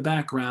Lake in the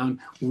background.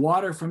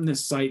 Water from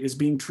this site is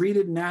being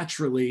treated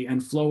naturally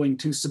and flowing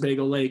to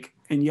Sebago Lake,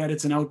 and yet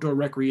it's an outdoor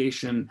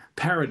recreation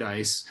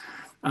paradise.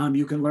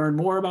 You can learn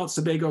more about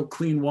Sebago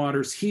Clean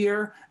Waters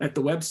here at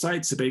the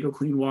website,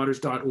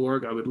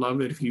 sebagocleanwaters.org. I would love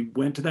it if you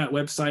went to that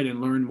website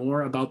and learned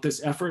more about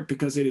this effort,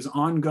 because it is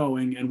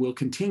ongoing and will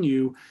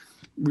continue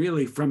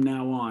really from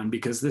now on,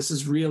 because this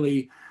is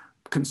really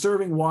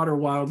conserving water,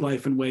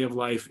 wildlife, and way of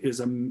life is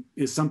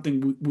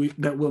something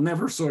that will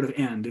never sort of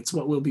end. It's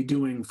what we'll be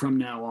doing from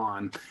now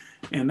on.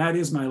 And that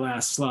is my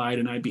last slide,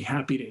 and I'd be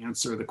happy to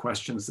answer the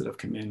questions that have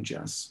come in,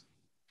 Jess.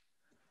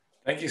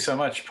 Thank you so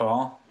much,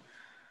 Paul.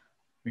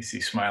 We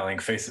see smiling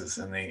faces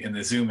in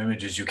the Zoom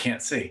images you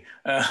can't see.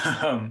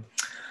 Yeah,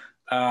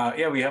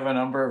 we have a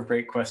number of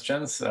great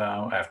questions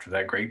after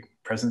that great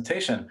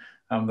presentation.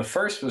 The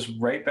first was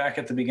right back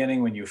at the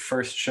beginning when you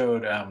first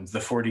showed the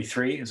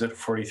 43. Is it a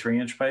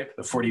 43-inch pipe?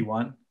 The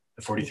 41?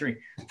 The 43?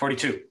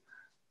 42.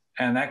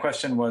 And that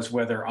question was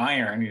whether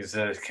iron, is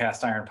a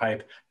cast iron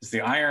pipe, is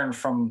the iron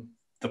from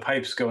the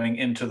pipes going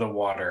into the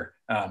water,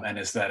 and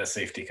is that a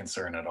safety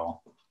concern at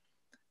all?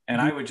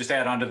 And I would just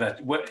add on to that,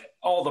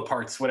 all the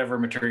parts, whatever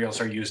materials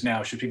are used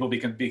now, should people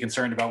be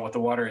concerned about what the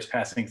water is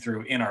passing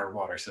through in our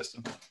water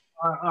system?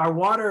 Our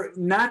water,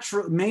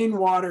 Maine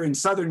water in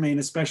southern Maine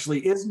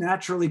especially, is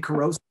naturally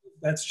corrosive.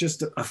 That's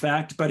just a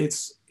fact, but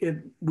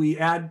we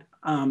add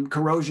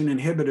corrosion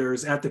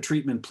inhibitors at the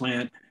treatment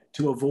plant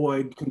to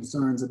avoid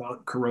concerns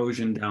about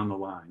corrosion down the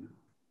line.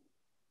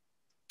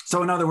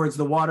 So in other words,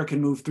 the water can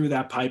move through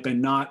that pipe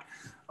and not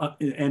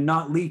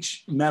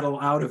leach metal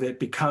out of it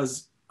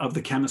because of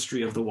the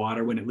chemistry of the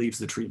water when it leaves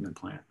the treatment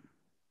plant.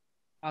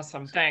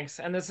 Awesome, thanks.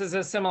 And this is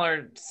a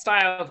similar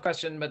style of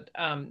question, but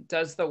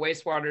does the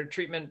wastewater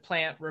treatment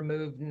plant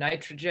remove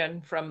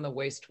nitrogen from the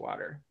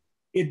wastewater?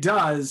 It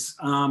does.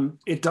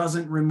 It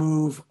doesn't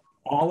remove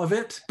all of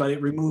it, but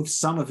it removes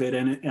some of it.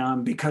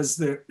 And because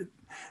the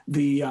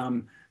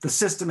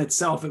system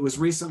itself, it was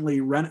recently,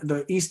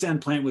 the East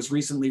End plant was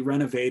recently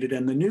renovated,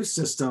 and the new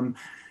system,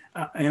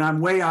 and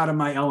I'm way out of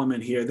my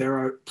element here. There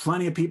are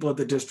plenty of people at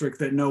the district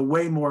that know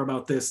way more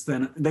about this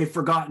than, they've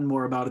forgotten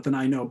more about it than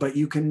I know. But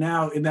you can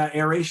now, in that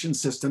aeration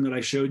system that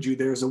I showed you,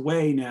 there's a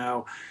way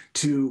now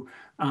to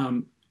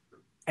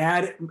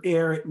add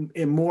air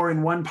more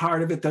in one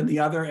part of it than the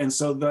other. And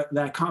so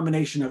that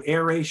combination of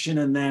aeration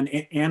and then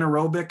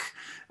anaerobic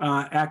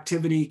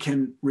activity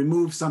can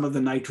remove some of the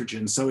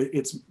nitrogen. So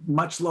it's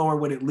much lower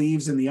when it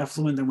leaves in the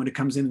effluent than when it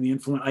comes in the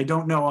influent. I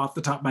don't know off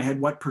the top of my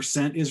head what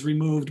percent is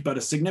removed, but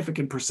a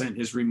significant percent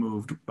is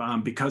removed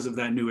because of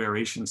that new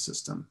aeration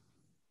system.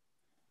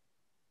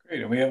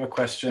 Great. And we have a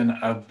question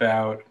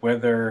about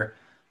whether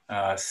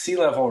sea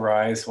level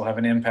rise will have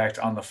an impact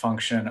on the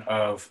function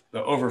of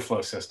the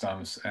overflow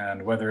systems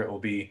and whether it will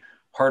be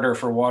harder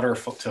for water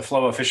to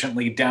flow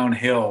efficiently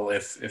downhill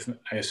if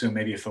I assume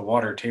maybe if the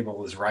water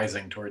table is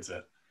rising towards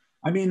it.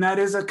 I mean, that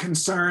is a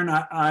concern.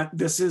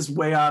 This is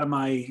way out of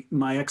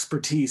my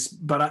expertise,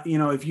 but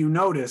if you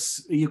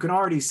notice, you can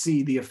already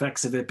see the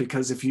effects of it,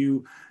 because if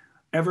you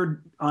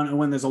ever,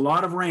 when there's a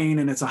lot of rain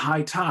and it's a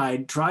high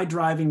tide, try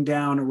driving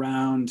down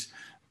around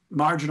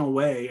Marginal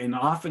Way, and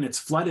often it's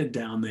flooded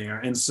down there.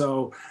 And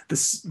so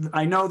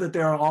I know that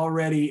there are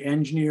already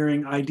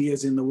engineering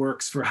ideas in the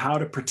works for how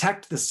to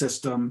protect the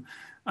system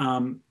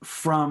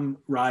from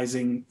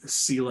rising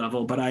sea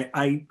level. But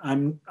I'd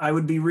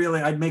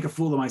make a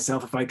fool of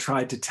myself if I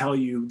tried to tell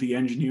you the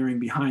engineering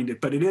behind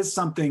it. But it is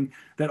something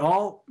that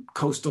all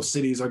coastal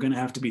cities are going to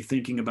have to be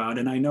thinking about.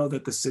 And I know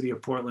that the city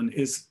of Portland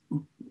is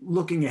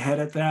looking ahead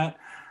at that.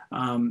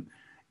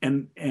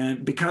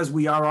 And because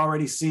we are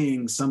already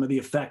seeing some of the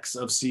effects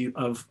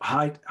of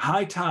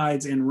high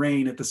tides and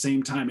rain at the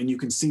same time, and you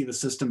can see the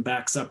system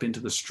backs up into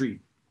the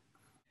street.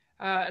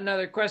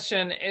 Another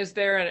question: Is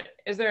there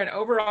an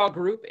overall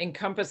group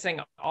encompassing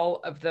all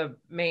of the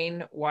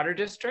Maine water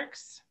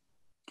districts?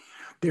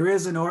 There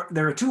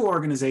are two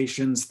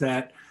organizations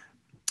that.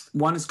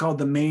 One is called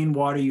the Maine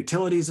Water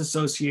Utilities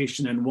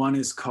Association, and one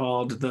is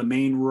called the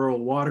Maine Rural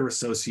Water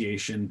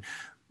Association.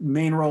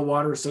 Maine Rural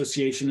Water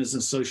Association is an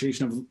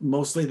association of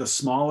mostly the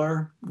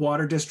smaller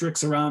water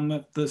districts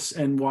around this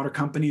and water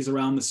companies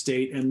around the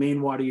state, and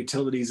Maine Water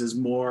Utilities is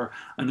more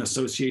an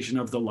association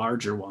of the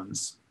larger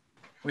ones.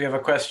 We have a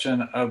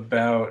question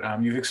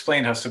about, you've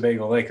explained how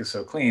Sebago Lake is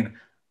so clean,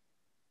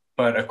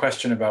 but a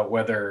question about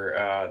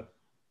whether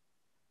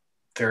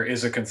there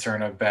is a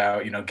concern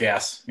about,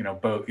 gas,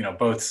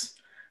 boats,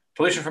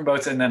 pollution from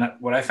boats. And then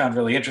what I found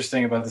really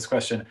interesting about this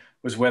question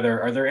was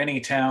whether, are there any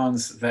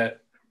towns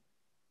that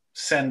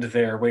send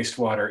their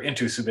wastewater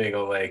into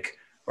Sebago Lake,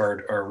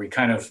 or are we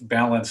kind of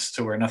balanced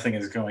to where nothing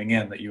is going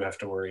in that you have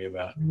to worry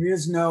about? There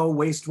is no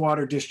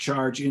wastewater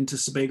discharge into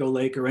Sebago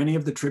Lake or any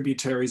of the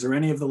tributaries or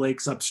any of the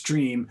lakes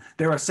upstream.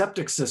 There are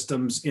septic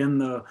systems in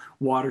the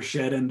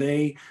watershed, and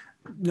they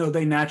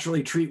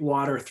naturally treat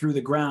water through the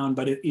ground,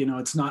 but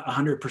it's not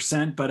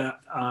 100%.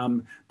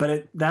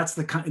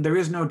 But there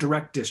is no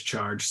direct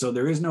discharge, so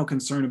there is no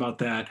concern about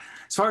that.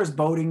 As far as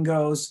boating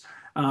goes,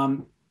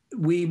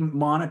 we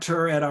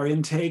monitor at our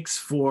intakes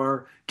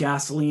for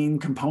gasoline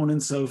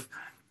components of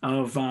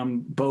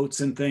boats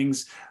and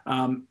things,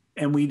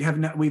 and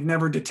we've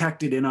never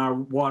detected in our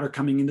water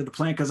coming into the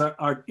plant, because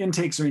our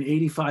intakes are in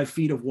 85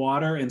 feet of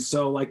water, and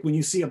so like when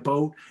you see a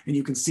boat and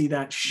you can see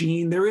that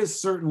sheen, there is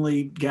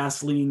certainly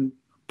gasoline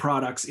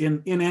products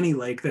in any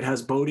lake that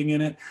has boating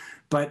in it,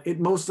 but it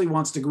mostly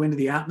wants to go into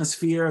the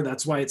atmosphere.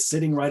 That's why it's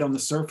sitting right on the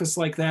surface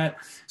like that.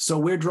 So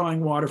we're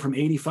drawing water from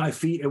 85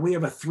 feet, and we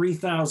have a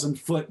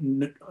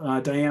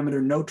 3,000-foot diameter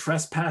no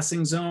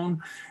trespassing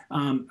zone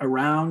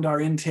around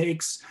our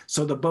intakes.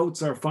 So the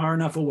boats are far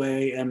enough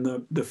away,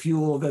 and the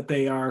fuel that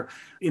they are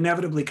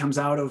inevitably comes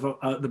out of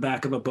the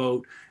back of a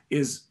boat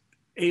is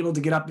able to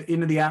get up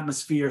into the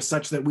atmosphere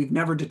such that we've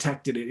never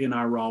detected it in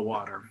our raw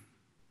water.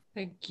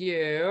 Thank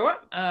you.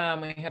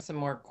 We have some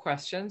more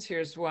questions.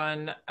 Here's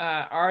one.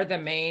 Are the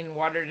Maine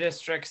water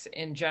districts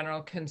in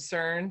general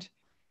concerned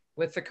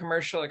with the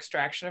commercial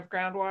extraction of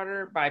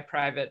groundwater by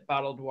private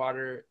bottled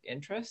water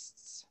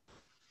interests?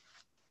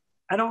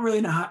 I don't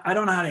know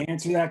how to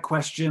answer that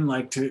question.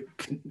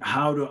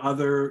 How do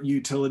other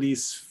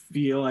utilities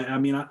feel? I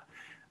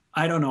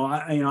don't know.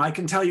 I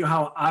can tell you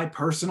how I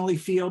personally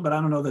feel, but I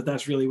don't know that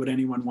that's really what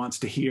anyone wants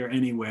to hear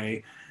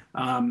anyway.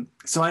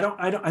 So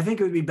I think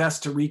it would be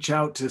best to reach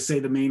out to, say,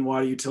 the Maine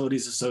Water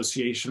Utilities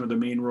Association or the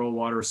Maine Rural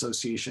Water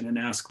Association and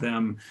ask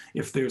them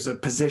if there's a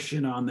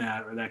position on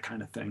that or that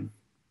kind of thing.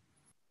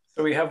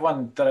 So we have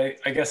one that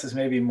I guess is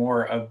maybe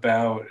more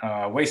about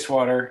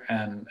wastewater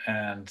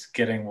and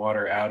getting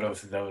water out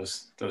of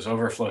those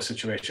overflow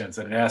situations.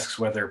 And it asks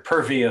whether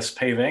pervious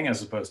paving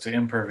as opposed to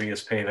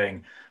impervious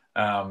paving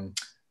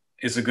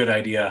is a good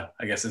idea,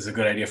 is a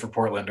good idea for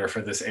Portland or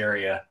for this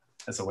area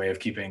as a way of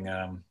keeping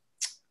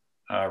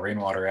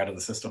rainwater out of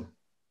the system.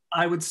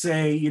 I would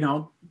say,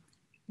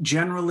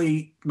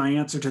 generally my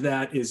answer to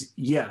that is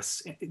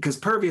yes, because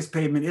pervious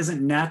pavement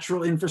isn't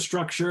natural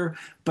infrastructure,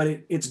 but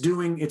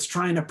it's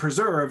trying to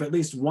preserve at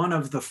least one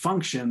of the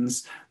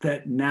functions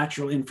that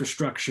natural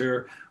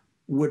infrastructure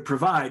would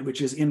provide,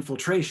 which is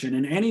infiltration.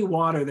 And any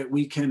water that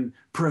we can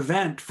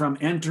prevent from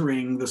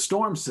entering the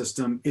storm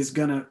system is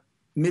going to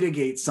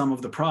mitigate some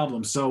of the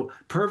problems. So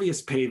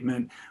pervious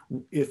pavement,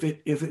 if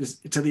it is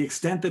to the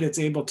extent that it's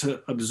able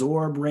to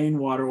absorb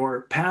rainwater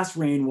or pass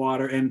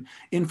rainwater and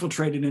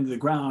infiltrate it into the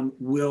ground,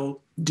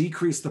 will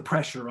decrease the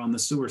pressure on the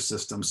sewer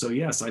system. So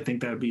yes, I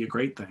think that would be a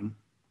great thing.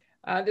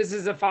 This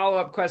is a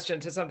follow-up question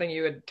to something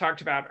you had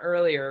talked about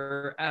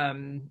earlier.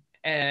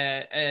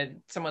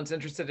 And someone's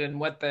interested in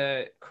what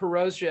the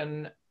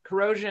corrosion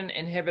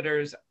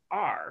inhibitors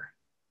are.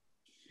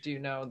 Do you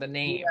know the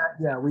name?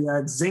 Yeah, we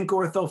add zinc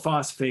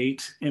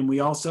orthophosphate, and we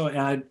also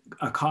add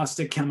a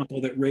caustic chemical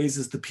that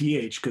raises the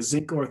pH, because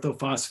zinc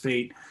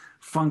orthophosphate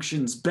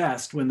functions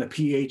best when the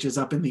pH is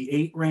up in the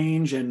 8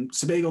 range, and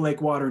Sebago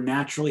Lake water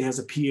naturally has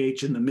a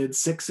pH in the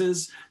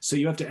mid-6s. So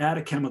you have to add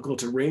a chemical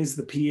to raise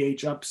the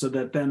pH up so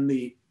that then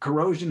the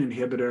corrosion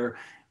inhibitor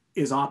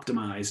is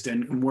optimized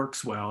and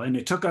works well. And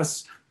it took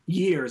us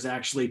years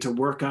actually to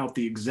work out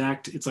the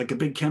exact, it's like a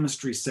big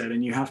chemistry set,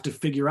 and you have to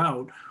figure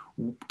out,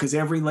 because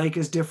every lake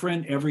is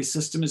different, every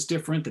system is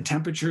different, the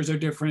temperatures are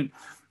different,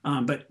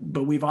 but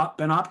we've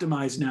been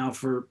optimized now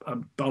for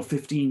about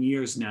 15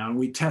 years now, and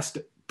we test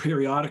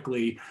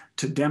periodically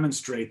to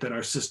demonstrate that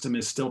our system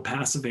is still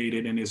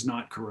passivated and is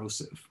not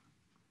corrosive.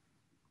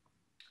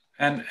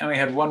 And we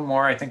had one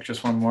more, I think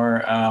just one more,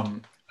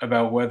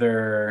 about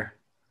whether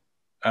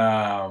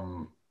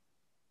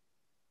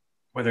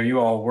you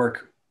all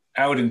work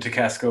out into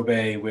Casco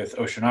Bay with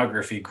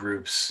oceanography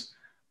groups,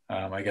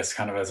 I guess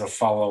kind of as a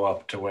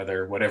follow-up to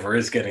whether whatever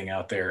is getting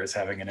out there is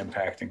having an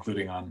impact,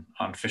 including on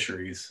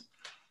fisheries.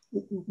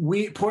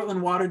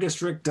 Portland Water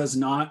District does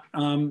not,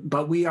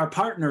 but we are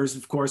partners,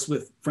 of course,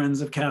 with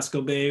Friends of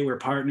Casco Bay. We're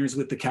partners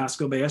with the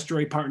Casco Bay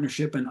Estuary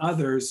Partnership and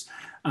others.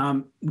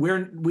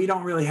 We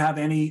don't really have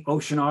any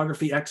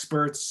oceanography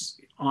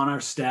experts on our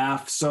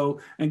staff.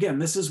 So again,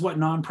 this is what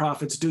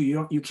nonprofits do.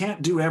 You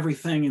can't do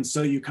everything, and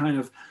so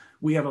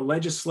we have a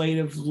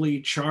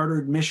legislatively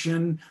chartered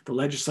mission. The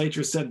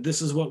legislature said,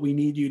 this is what we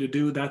need you to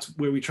do. That's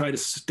where we try to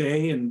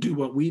stay and do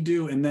what we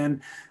do. And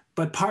then,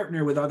 but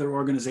partner with other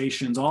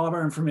organizations. All of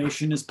our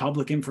information is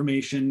public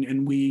information,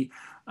 and we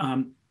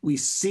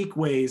seek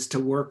ways to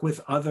work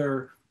with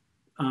other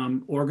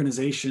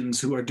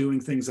organizations who are doing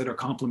things that are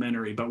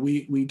complementary. But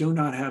we don't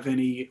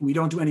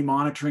do any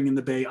monitoring in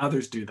the Bay.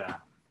 Others do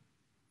that.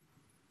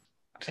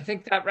 I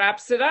think that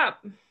wraps it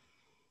up.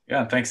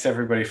 Yeah, and thanks to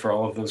everybody for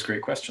all of those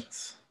great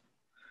questions.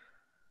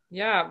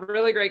 Yeah,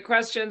 really great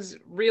questions,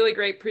 really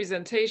great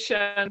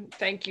presentation.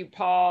 Thank you,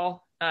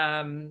 Paul,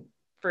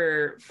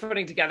 for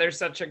putting together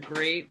such a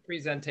great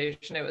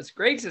presentation. It was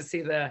great to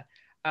see the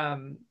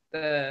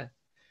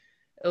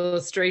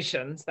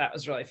illustrations. That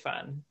was really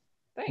fun.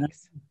 Thanks. Thank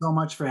you so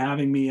much for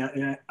having me.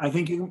 I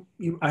think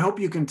I hope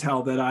you can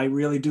tell that I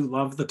really do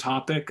love the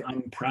topic.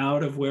 I'm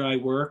proud of where I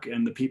work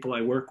and the people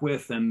I work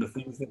with and the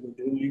things that we're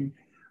doing.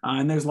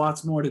 And there's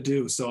lots more to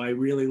do. So I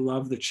really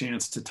love the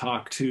chance to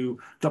talk to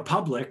the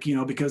public,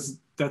 because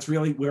that's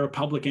really, we're a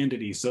public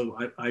entity. So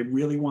I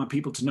really want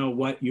people to know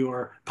what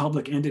your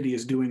public entity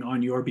is doing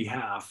on your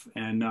behalf.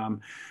 And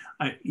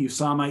you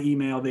saw my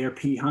email there,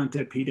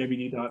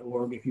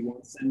 phunt@pwd.org. If you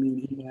want to send me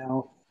an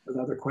email with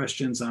other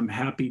questions, I'm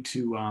happy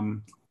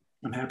to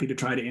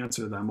try to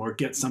answer them or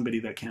get somebody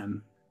that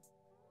can.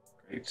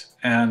 Great.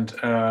 And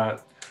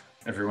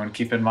everyone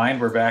keep in mind,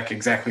 we're back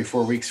exactly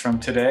 4 weeks from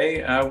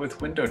today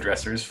with window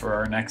dressers for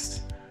our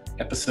next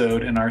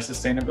episode in our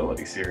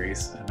sustainability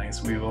series. And I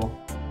guess we will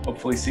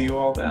hopefully see you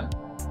all then.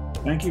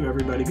 Thank you,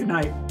 everybody. Good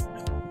night.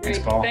 Thanks,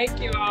 Paul. Thank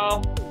you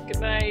all. Good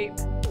night.